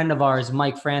a friend of ours,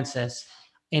 Mike Francis,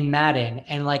 in Madden,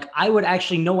 and like I would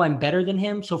actually know I'm better than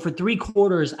him. So for 3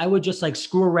 quarters, I would just like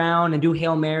screw around and do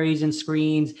Hail Marys and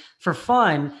screens for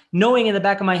fun, knowing in the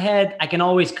back of my head I can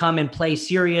always come and play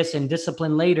serious and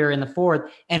disciplined later in the 4th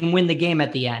and win the game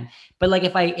at the end. But like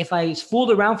if I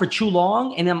fooled around for too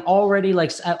long and I'm already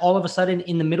like all of a sudden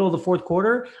in the middle of the 4th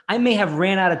quarter, I may have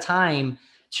ran out of time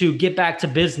to get back to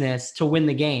business to win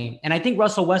the game. And I think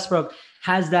Russell Westbrook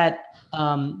has that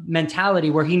mentality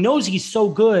where he knows he's so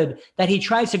good that he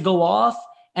tries to go off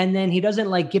and then he doesn't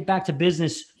like get back to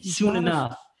business soon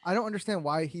enough. I don't understand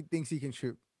why he thinks he can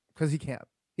shoot, because he can't.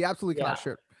 He absolutely cannot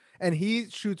shoot. And he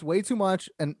shoots way too much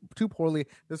and too poorly.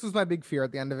 This was my big fear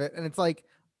at the end of it. And it's like,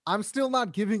 I'm still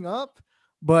not giving up,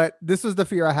 but this was the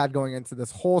fear I had going into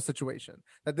this whole situation,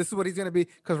 that this is what he's going to be.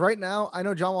 Because right now, I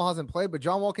know John Wall hasn't played, but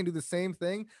John Wall can do the same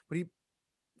thing, but he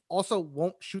also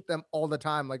won't shoot them all the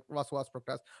time like Russell Westbrook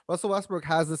does. Russell Westbrook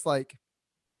has this like,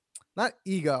 not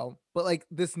ego, but like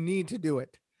this need to do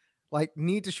it. Like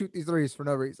need to shoot these threes for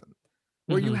no reason.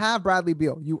 Where you have Bradley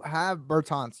Beal, you have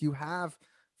Bertans, you have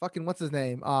fucking, what's his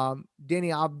name?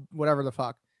 Danny whatever the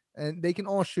fuck. And they can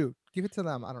all shoot. Give it to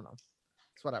them. I don't know.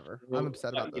 It's whatever. I'm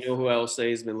upset about this. You know who else say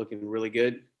has been looking really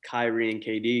good? Kyrie and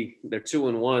KD. They're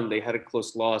 2-1. They had a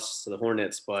close loss to the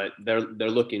Hornets, but they're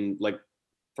looking like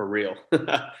for real.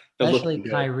 Especially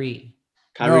Kyrie.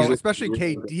 Especially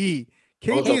KD.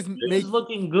 KD is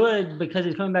looking good because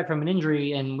he's coming back from an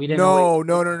injury, and we didn't. No.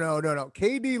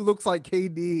 KD looks like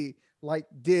KD like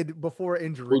did before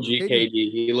injury. OG KD.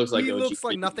 He looks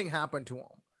like nothing happened to him.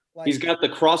 Like, he's got the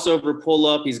crossover pull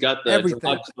up. He's got the everything.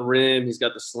 To the rim. He's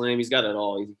got the slam. He's got it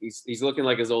all. He's looking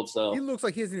like his old self. He looks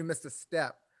like he hasn't even missed a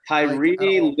step.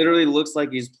 Kyrie literally looks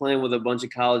like he's playing with a bunch of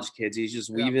college kids. He's just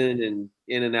weaving and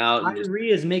in and out.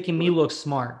 Kyrie is making me look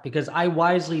smart because I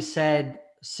wisely said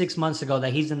 6 months ago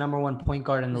that he's the number 1 point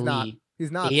guard in the league.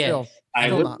 He's not. He still. Is.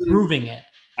 Still not. Proving it.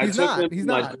 I took him in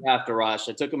my draft, Arash.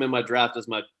 I took him in my draft as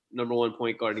my number 1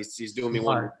 point guard. He's doing me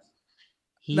wonders.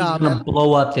 He's gonna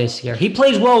blow up this year. He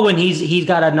plays well when he's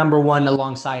got a number 1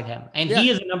 alongside him, and he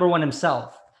is a number 1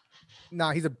 himself.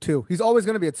 Nah, he's a 2. He's always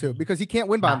going to be a 2 because he can't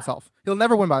win by himself. He'll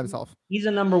never win by himself. He's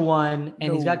a number 1,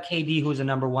 and he's got KD, who's a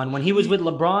number 1. When he was with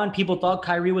LeBron, people thought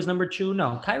Kyrie was number 2.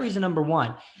 No, Kyrie's a number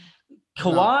 1.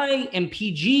 Kawhi and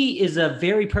PG is a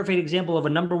very perfect example of a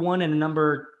number 1 and a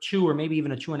number 2, or maybe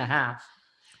even a 2.5.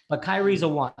 But Kyrie's a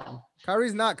 1.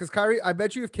 Kyrie's not, because Kyrie, I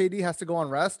bet you if KD has to go on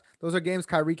rest, those are games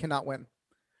Kyrie cannot win.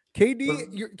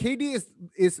 KD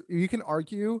is you can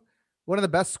argue one of the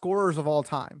best scorers of all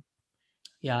time.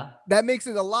 Yeah. That makes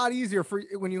it a lot easier for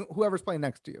when whoever's playing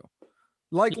next to you.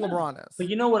 Like LeBron is. But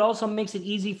you know what also makes it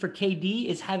easy for KD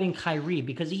is having Kyrie,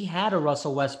 because he had a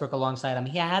Russell Westbrook alongside him.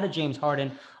 He had a James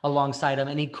Harden alongside him,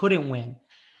 and he couldn't win.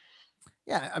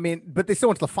 Yeah, I mean, but they still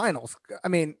went to the finals. I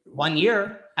mean, 1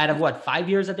 year out of what, 5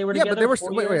 years that they were together? Yeah, but they were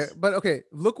still, wait. But okay,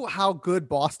 look how good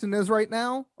Boston is right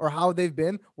now, or how they've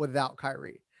been without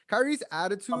Kyrie. Kyrie's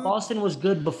attitude. But Boston was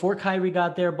good before Kyrie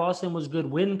got there. Boston was good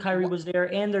when Kyrie was there,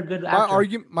 and they're good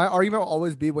after. My argument will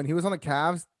always be when he was on the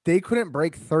Cavs, they couldn't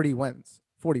break 30 wins,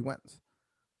 40 wins.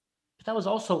 But that was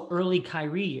also early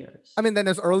Kyrie years. I mean, then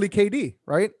there's early KD,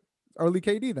 right? Early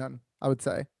KD, then I would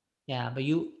say. Yeah, but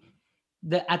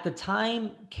at the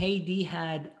time, KD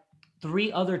had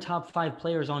 3 other top 5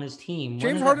 players on his team.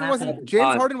 James Harden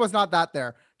was not that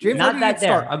there. James Harden didn't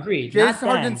start. Agreed. James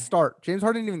Harden didn't start. James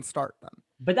Harden didn't even start then.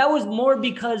 But that was more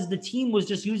because the team was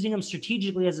just using him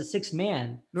strategically as a 6th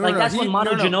man. That's when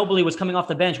Manu Ginobili was coming off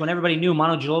the bench, when everybody knew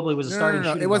Manu Ginobili was a starting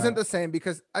shooting It wasn't the same,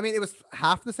 because, I mean, it was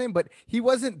half the same, but he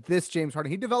wasn't this James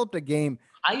Harden. He developed a game.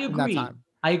 I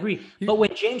agree. But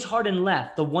when James Harden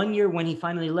left, the 1 year when he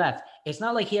finally left, it's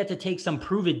not like he had to take some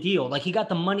prove-it deal. Like, he got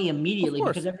the money immediately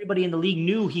because everybody in the league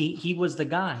knew he was the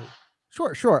guy.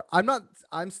 Sure.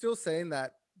 I'm still saying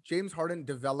that James Harden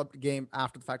developed game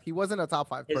after the fact. He wasn't a top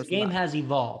 5 person. His game has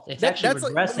evolved. It's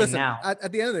actually regressing now.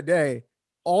 At the end of the day,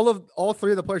 all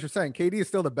 3 of the players are saying KD is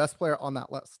still the best player on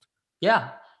that list.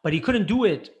 Yeah, but he couldn't do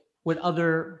it with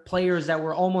other players that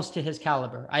were almost to his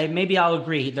caliber. I'll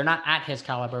agree. They're not at his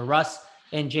caliber, Russ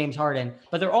and James Harden,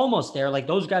 but they're almost there. Like,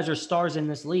 those guys are stars in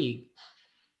this league.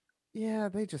 Yeah,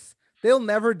 they'll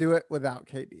never do it without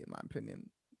KD, in my opinion.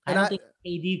 I don't think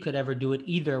KD could ever do it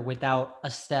either without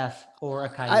a Steph or a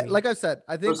Kyrie. Like I said,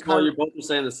 I think first of all, you're both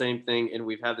saying the same thing, and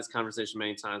we've had this conversation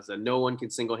many times that no one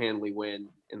can single-handedly win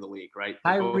in the league, right?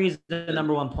 Kyrie's the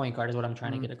number 1 point guard is what I'm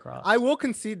trying to get across. I will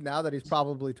concede now that he's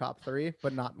probably top 3,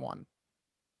 but not 1.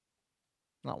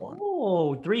 Not 1.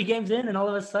 Oh, 3 games in, and all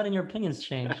of a sudden your opinions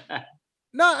change.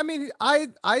 No, I mean, I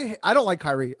don't like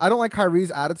Kyrie. I don't like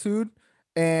Kyrie's attitude,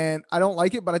 and I don't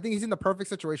like it, but I think he's in the perfect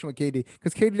situation with KD,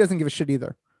 because KD doesn't give a shit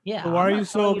either. Yeah. So why are you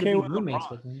so okay with roommates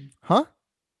with him? Huh?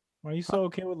 Why are you so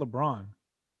okay with LeBron?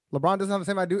 LeBron doesn't have the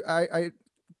same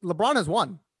LeBron has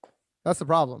won. That's the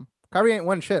problem. Kyrie ain't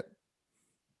won shit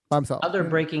by himself. Other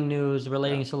breaking news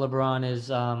relating to LeBron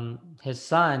is his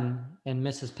son and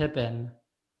Mrs. Pippen.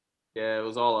 Yeah, it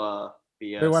was all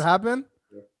BS. Wait, what happened?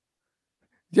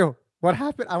 Yo, what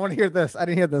happened? I want to hear this. I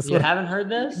didn't hear this. You haven't heard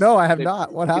this? No, I have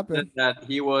not. What happened? That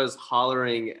he was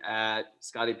hollering at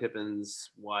Scottie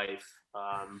Pippen's wife,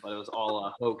 but it was all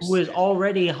a hoax. Who is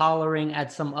already hollering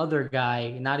at some other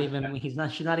guy? She's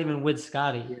not even with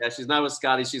Scottie. Yeah, she's not with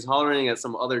Scottie. She's hollering at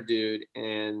some other dude,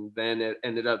 and then it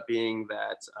ended up being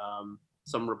that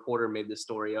some reporter made this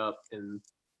story up, and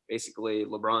basically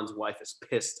LeBron's wife is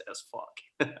pissed as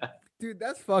fuck. Dude,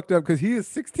 that's fucked up because he is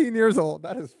 16 years old.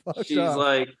 That is fucked up. She's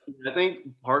like, I think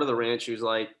part of the rant, she was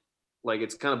like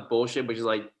it's kind of bullshit, but she's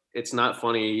like, it's not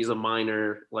funny. He's a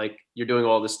minor. Like, you're doing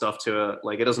all this stuff to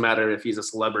like, it doesn't matter if he's a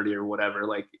celebrity or whatever.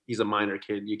 Like, he's a minor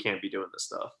kid. You can't be doing this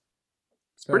stuff.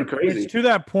 It's pretty crazy. To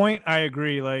that point, I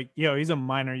agree. Like, he's a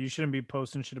minor. You shouldn't be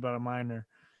posting shit about a minor.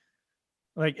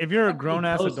 Like, if you're a grown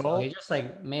ass adult, he just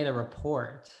like made a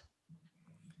report.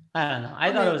 I don't know.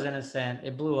 I thought it was innocent.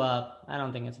 It blew up. I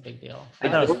don't think it's a big deal. I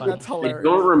thought it was funny. That's hilarious. I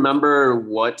don't remember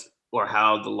what or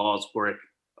how the laws work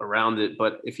around it,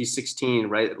 but if he's 16,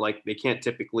 right, like they can't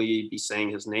typically be saying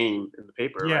his name in the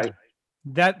paper, right?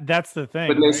 That's the thing.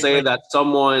 But they say that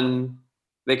someone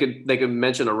they could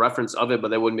mention a reference of it, but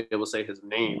they wouldn't be able to say his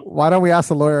name. Why don't we ask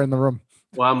the lawyer in the room?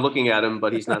 Well, I'm looking at him,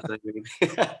 but he's not saying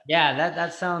anything. Yeah,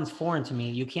 that sounds foreign to me.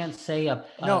 You can't say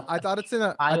I thought it's in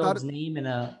a child's name in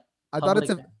a. I thought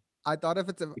it's I thought if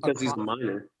it's because he's a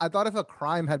minor. I thought if a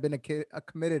crime had been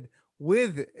committed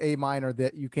with a minor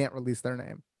that you can't release their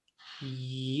name.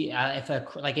 Yeah,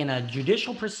 if like in a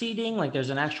judicial proceeding, like there's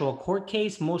an actual court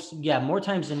case, more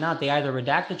times than not, they either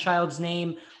redact the child's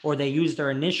name or they use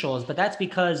their initials. But that's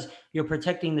because you're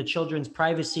protecting the children's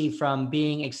privacy from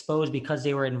being exposed because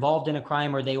they were involved in a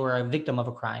crime or they were a victim of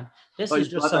a crime. This is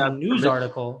just some news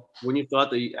article. When you thought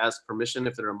that you asked permission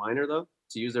if they're a minor, though,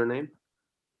 to use their name?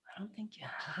 I don't think you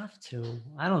have to.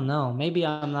 I don't know. Maybe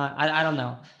I'm not. I don't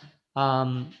know.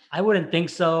 I wouldn't think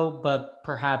so, but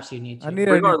perhaps you need to. I need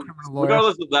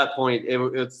regardless of that point,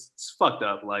 it's fucked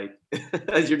up. Like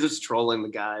you're just trolling the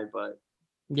guy, but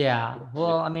yeah.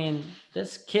 Well, I mean,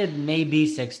 this kid may be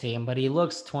 16, but he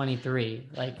looks 23.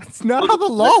 Like it's not how the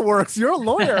law works. You're a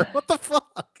lawyer. What the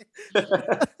fuck?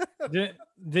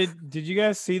 Did you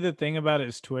guys see the thing about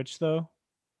his Twitch though?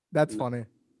 That's funny.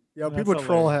 Yo, people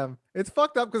troll him. It's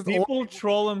fucked up because people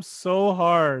troll him so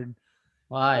hard.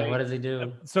 Why? What does he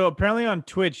do? So apparently on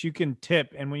Twitch you can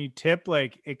tip, and when you tip,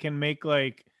 like it can make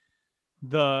like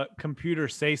the computer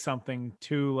say something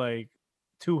to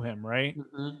him, right?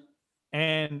 Mm-hmm.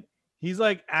 And he's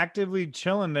like actively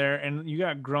chilling there, and you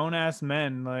got grown ass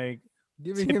men like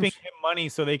tipping him money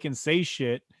so they can say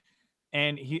shit,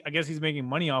 and I guess he's making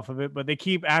money off of it, but they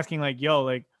keep asking like, yo,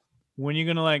 like when you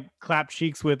gonna like clap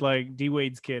cheeks with like D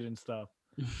Wade's kid and stuff.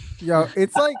 Yo,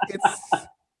 it's like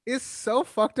it's so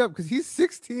fucked up because he's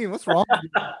 16. What's wrong with you?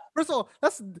 First of all,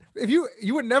 that's if you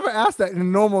would never ask that in a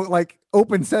normal like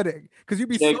open setting because you'd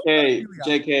be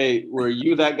JK, were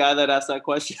you that guy that asked that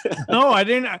question? No, I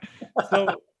didn't.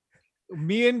 So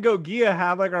me and Gogia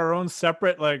have like our own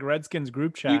separate like Redskins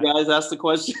group chat. You guys asked the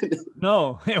question?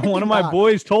 No, and one of my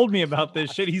boys told me about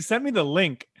this shit. He sent me the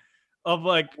link of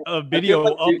like a video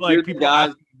of like people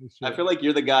guys. I feel like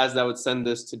you're the guys that would send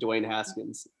this to Dwayne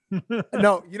Haskins.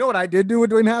 No, you know what I did do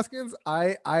with Dwayne Haskins?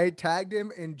 I tagged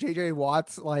him in JJ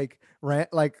Watt's like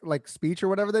rant, like speech or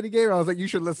whatever that he gave. I was like, you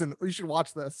should listen. You should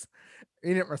watch this.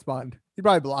 He didn't respond. He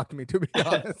probably blocked me, to be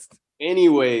honest.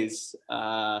 Anyways,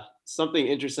 something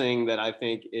interesting that I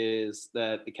think is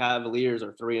that the Cavaliers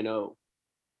are 3-0.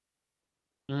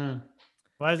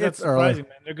 Why is that surprising,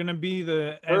 man? They're gonna be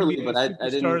the NBA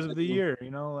superstars of the year.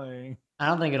 You know, like I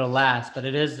don't think it'll last, but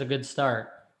it is a good start.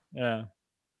 Yeah.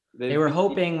 They were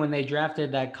hoping when they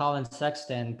drafted that Colin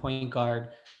Sexton point guard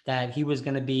that he was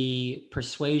going to be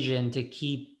persuasion to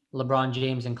keep LeBron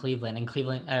James in Cleveland, and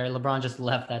LeBron just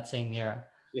left that same year.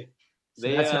 Yeah,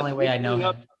 so that's the only way I know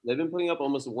him. They've been putting up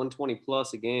almost 120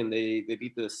 plus a game. They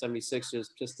beat the 76ers,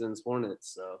 Pistons,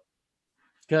 Hornets. So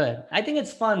good. I think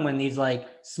it's fun when these like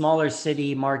smaller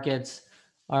city markets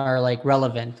are like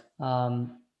relevant.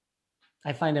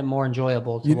 I find it more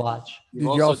enjoyable to watch. You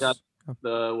also got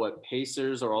the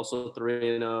Pacers are also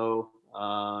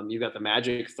 3-0. You got the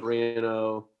Magic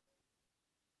 3-0.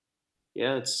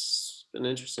 Yeah, it's been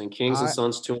interesting. Kings and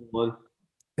Suns 2-1.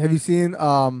 Have you seen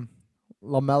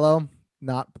LaMelo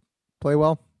not play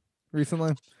well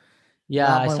recently?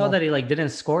 Yeah, I saw that he like didn't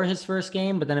score his first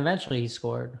game, but then eventually he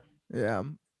scored. Yeah,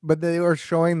 but they were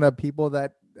showing the people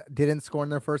that didn't score in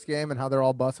their first game and how they're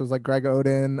all bust. It was like Greg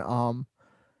Oden,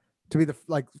 to be the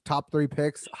like top 3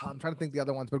 picks. I'm trying to think the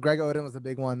other ones, but Greg Oden was a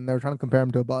big one. They were trying to compare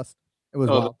him to a bust. It was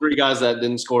the 3 guys that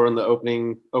didn't score in the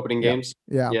opening games.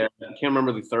 Yeah. I can't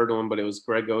remember the third one, but it was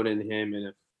Greg Oden, him, and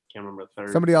I can't remember the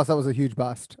third. Somebody else that was a huge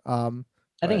bust. I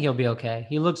think he'll be okay.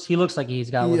 He looks like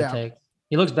he's got what it takes.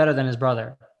 He looks better than his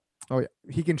brother. Oh yeah,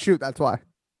 he can shoot. That's why.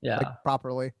 Yeah, like,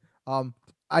 properly.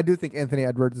 I do think Anthony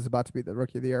Edwards is about to be the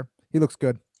rookie of the year. He looks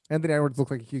good. Anthony Edwards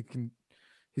looks like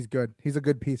he's good. He's a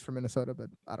good piece for Minnesota, but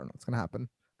I don't know what's gonna happen.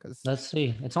 Let's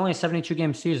see. It's only a 72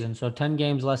 game season, so 10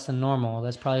 games less than normal.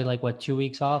 That's probably like 2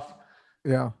 weeks off.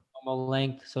 Yeah. Normal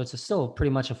length. So it's still pretty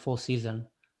much a full season.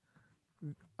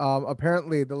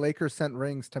 Apparently the Lakers sent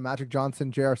rings to Magic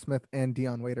Johnson, J.R. Smith, and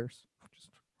Dion Waiters. Just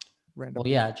random.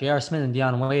 Well, yeah, J.R. Smith and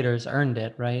Dion Waiters earned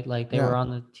it, right? Like they were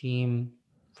on the team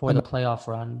for the playoff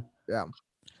run. Yeah.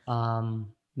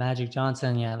 Magic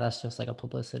Johnson, yeah, that's just like a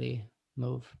publicity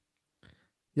move.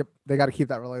 Yep. They got to keep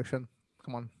that relation.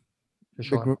 Come on. For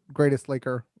sure. The greatest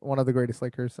Laker, one of the greatest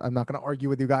Lakers. I'm not going to argue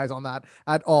with you guys on that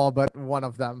at all, but one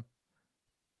of them.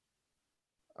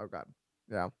 Oh God.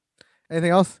 Yeah.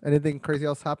 Anything else? Anything crazy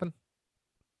else happen?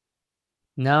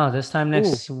 No, this time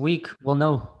next week, we'll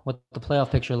know what the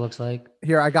playoff picture looks like.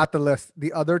 Here, I got the list.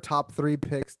 The other top 3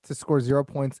 picks to score 0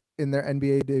 points in their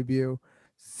NBA debut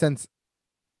since.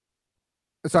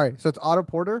 Sorry. So it's Otto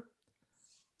Porter,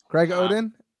 Greg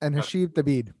Oden, and Hasib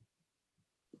Thabeet.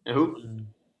 Who?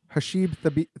 Hasib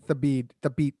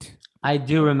Thabeet. I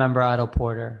do remember Otto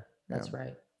Porter. That's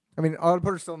right. I mean, Otto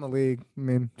Porter's still in the league. I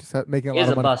mean, just making a He's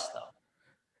lot of money. He's a bust, though.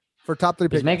 For top 3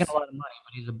 pick. He's making a lot of money,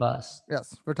 but he's a bust.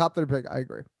 Yes, for top 3 pick, I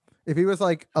agree. If he was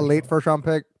like a late first round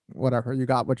pick, whatever, you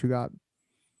got what you got.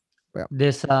 Yeah.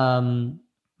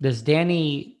 This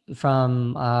Danny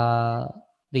from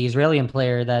the Israeli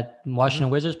player that Washington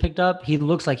Wizards picked up, he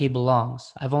looks like he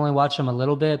belongs. I've only watched him a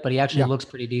little bit, but he actually looks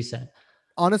pretty decent.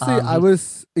 Honestly, I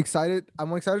was excited.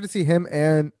 I'm excited to see him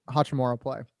and Hachimura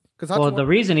play. Well, the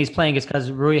reason he's playing is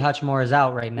because Rui Hachimura is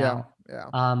out right now.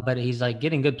 Yeah. But he's like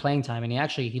getting good playing time, and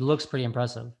he looks pretty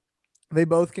impressive. They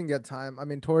both can get time. I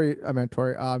mean, Troy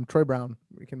Brown.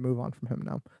 We can move on from him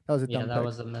now. That was a dumb pick.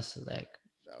 Was a mistake.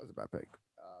 That was a bad pick.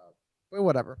 But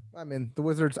whatever. I mean, the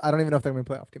Wizards. I don't even know if they're going to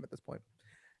be a playoff team at this point,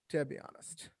 to be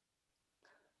honest.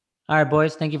 All right,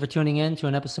 boys. Thank you for tuning in to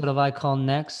an episode of I Call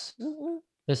Next.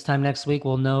 This time next week,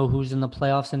 we'll know who's in the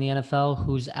playoffs in the NFL,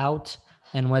 who's out,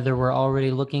 and whether we're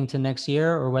already looking to next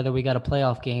year or whether we got a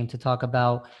playoff game to talk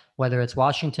about, whether it's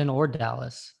Washington or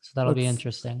Dallas. So that'll be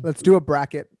interesting. Let's do a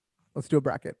bracket.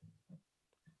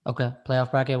 Okay.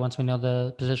 Playoff bracket once we know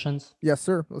the positions. Yes,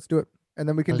 sir. Let's do it. And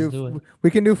then we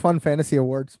can do fun fantasy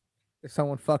awards. If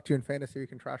someone fucked you in fantasy, you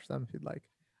can trash them if you'd like.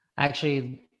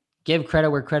 Actually, give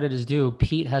credit where credit is due.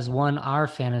 Pete has won our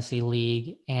fantasy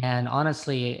league. And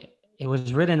honestly, it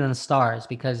was written in the stars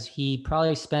because he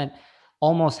probably spent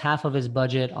almost half of his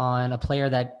budget on a player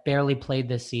that barely played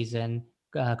this season,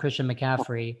 Christian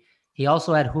McCaffrey. He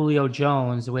also had Julio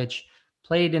Jones, which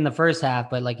played in the first half,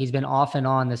 but like he's been off and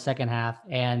on the second half.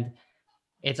 And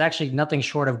it's actually nothing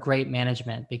short of great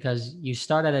management because you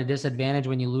start at a disadvantage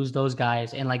when you lose those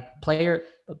guys. And like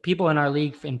people in our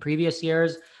league in previous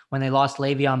years, when they lost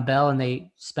Le'Veon Bell and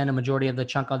they spent a majority of the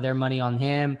chunk of their money on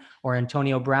him, or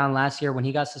Antonio Brown last year when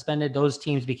he got suspended, those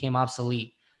teams became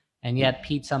obsolete. And yet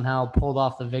Pete somehow pulled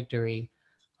off the victory.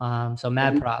 So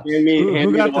mad props.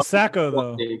 Who got the Sacco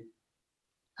though?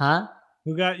 Huh?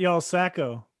 Who got y'all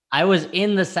Sacco? I was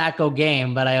in the Sacco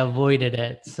game, but I avoided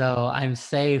it. So I'm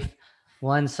safe.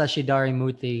 One Sashidari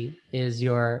Muthi is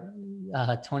your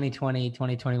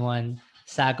 2020-2021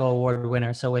 Sacco Award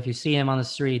winner. So if you see him on the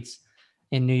streets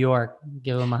in New York,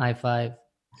 give him a high five.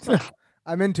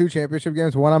 I'm in 2 championship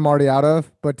games. One I'm already out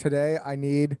of, but today I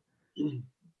need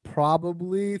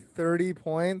probably 30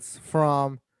 points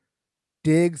from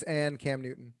Diggs and Cam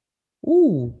Newton.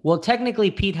 Ooh, well, technically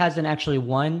Pete hasn't actually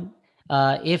won.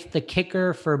 If the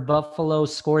kicker for Buffalo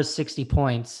scores 60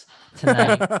 points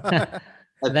tonight,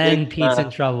 then Pete's in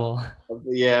trouble.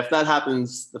 Yeah, if that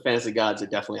happens, the fantasy gods would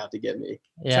definitely have to get me.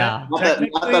 Yeah.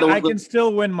 Technically, I can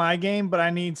still win my game, but I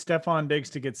need Stephon Diggs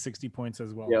to get 60 points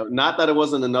as well. Yeah, not that it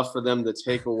wasn't enough for them to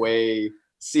take away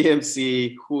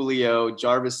CMC, Julio,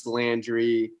 Jarvis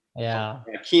Landry,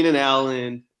 Keenan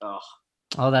Allen.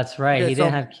 Oh, that's right. He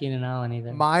didn't have Keenan Allen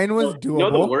either. Mine was doable. You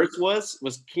know the worst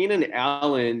was Keenan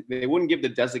Allen. They wouldn't give the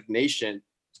designation.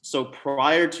 So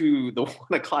prior to the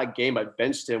 1 o'clock game, I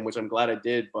benched him, which I'm glad I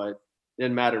did, but it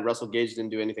didn't matter. Russell Gage didn't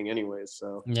do anything anyways.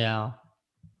 So yeah.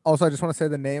 Also, I just want to say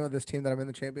the name of this team that I'm in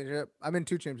the championship. I'm in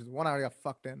 2 championships. One I already got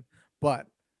fucked in, but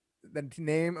the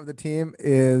name of the team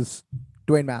is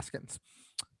Dwayne Maskins.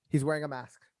 He's wearing a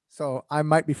mask. So I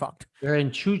might be fucked. You're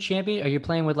in 2 champion. Are you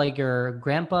playing with like your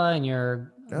grandpa and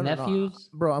your nephews?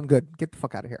 No. Bro, I'm good. Get the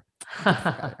fuck out of here.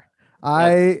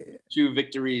 I 2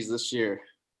 victories this year.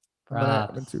 Yeah,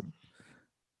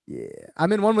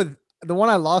 I'm in one with the one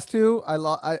I lost to.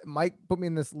 Mike put me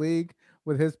in this league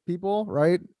with his people,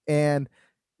 right? And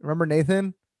remember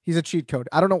Nathan? He's a cheat code.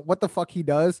 I don't know what the fuck he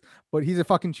does, but he's a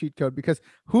fucking cheat code because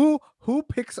who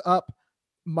picks up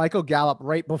Michael Gallup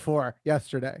right before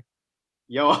yesterday?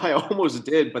 Yo, I almost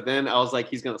did, but then I was like,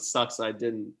 he's gonna suck, so I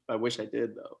didn't. I wish I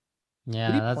did though.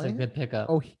 Yeah, that's a good pickup.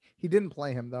 Oh, he didn't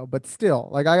play him though, but still,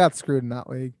 like I got screwed in that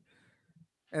league.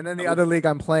 And then the other league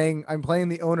I'm playing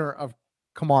the owner of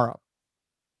Kamara.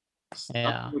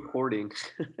 Stop the recording.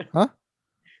 Huh?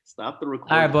 Stop the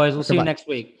recording. All right, boys. We'll see you next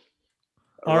week.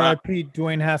 R.I.P.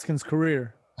 Dwayne Haskins'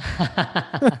 career.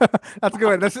 That's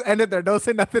good. Let's just end it there. Don't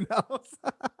say nothing else.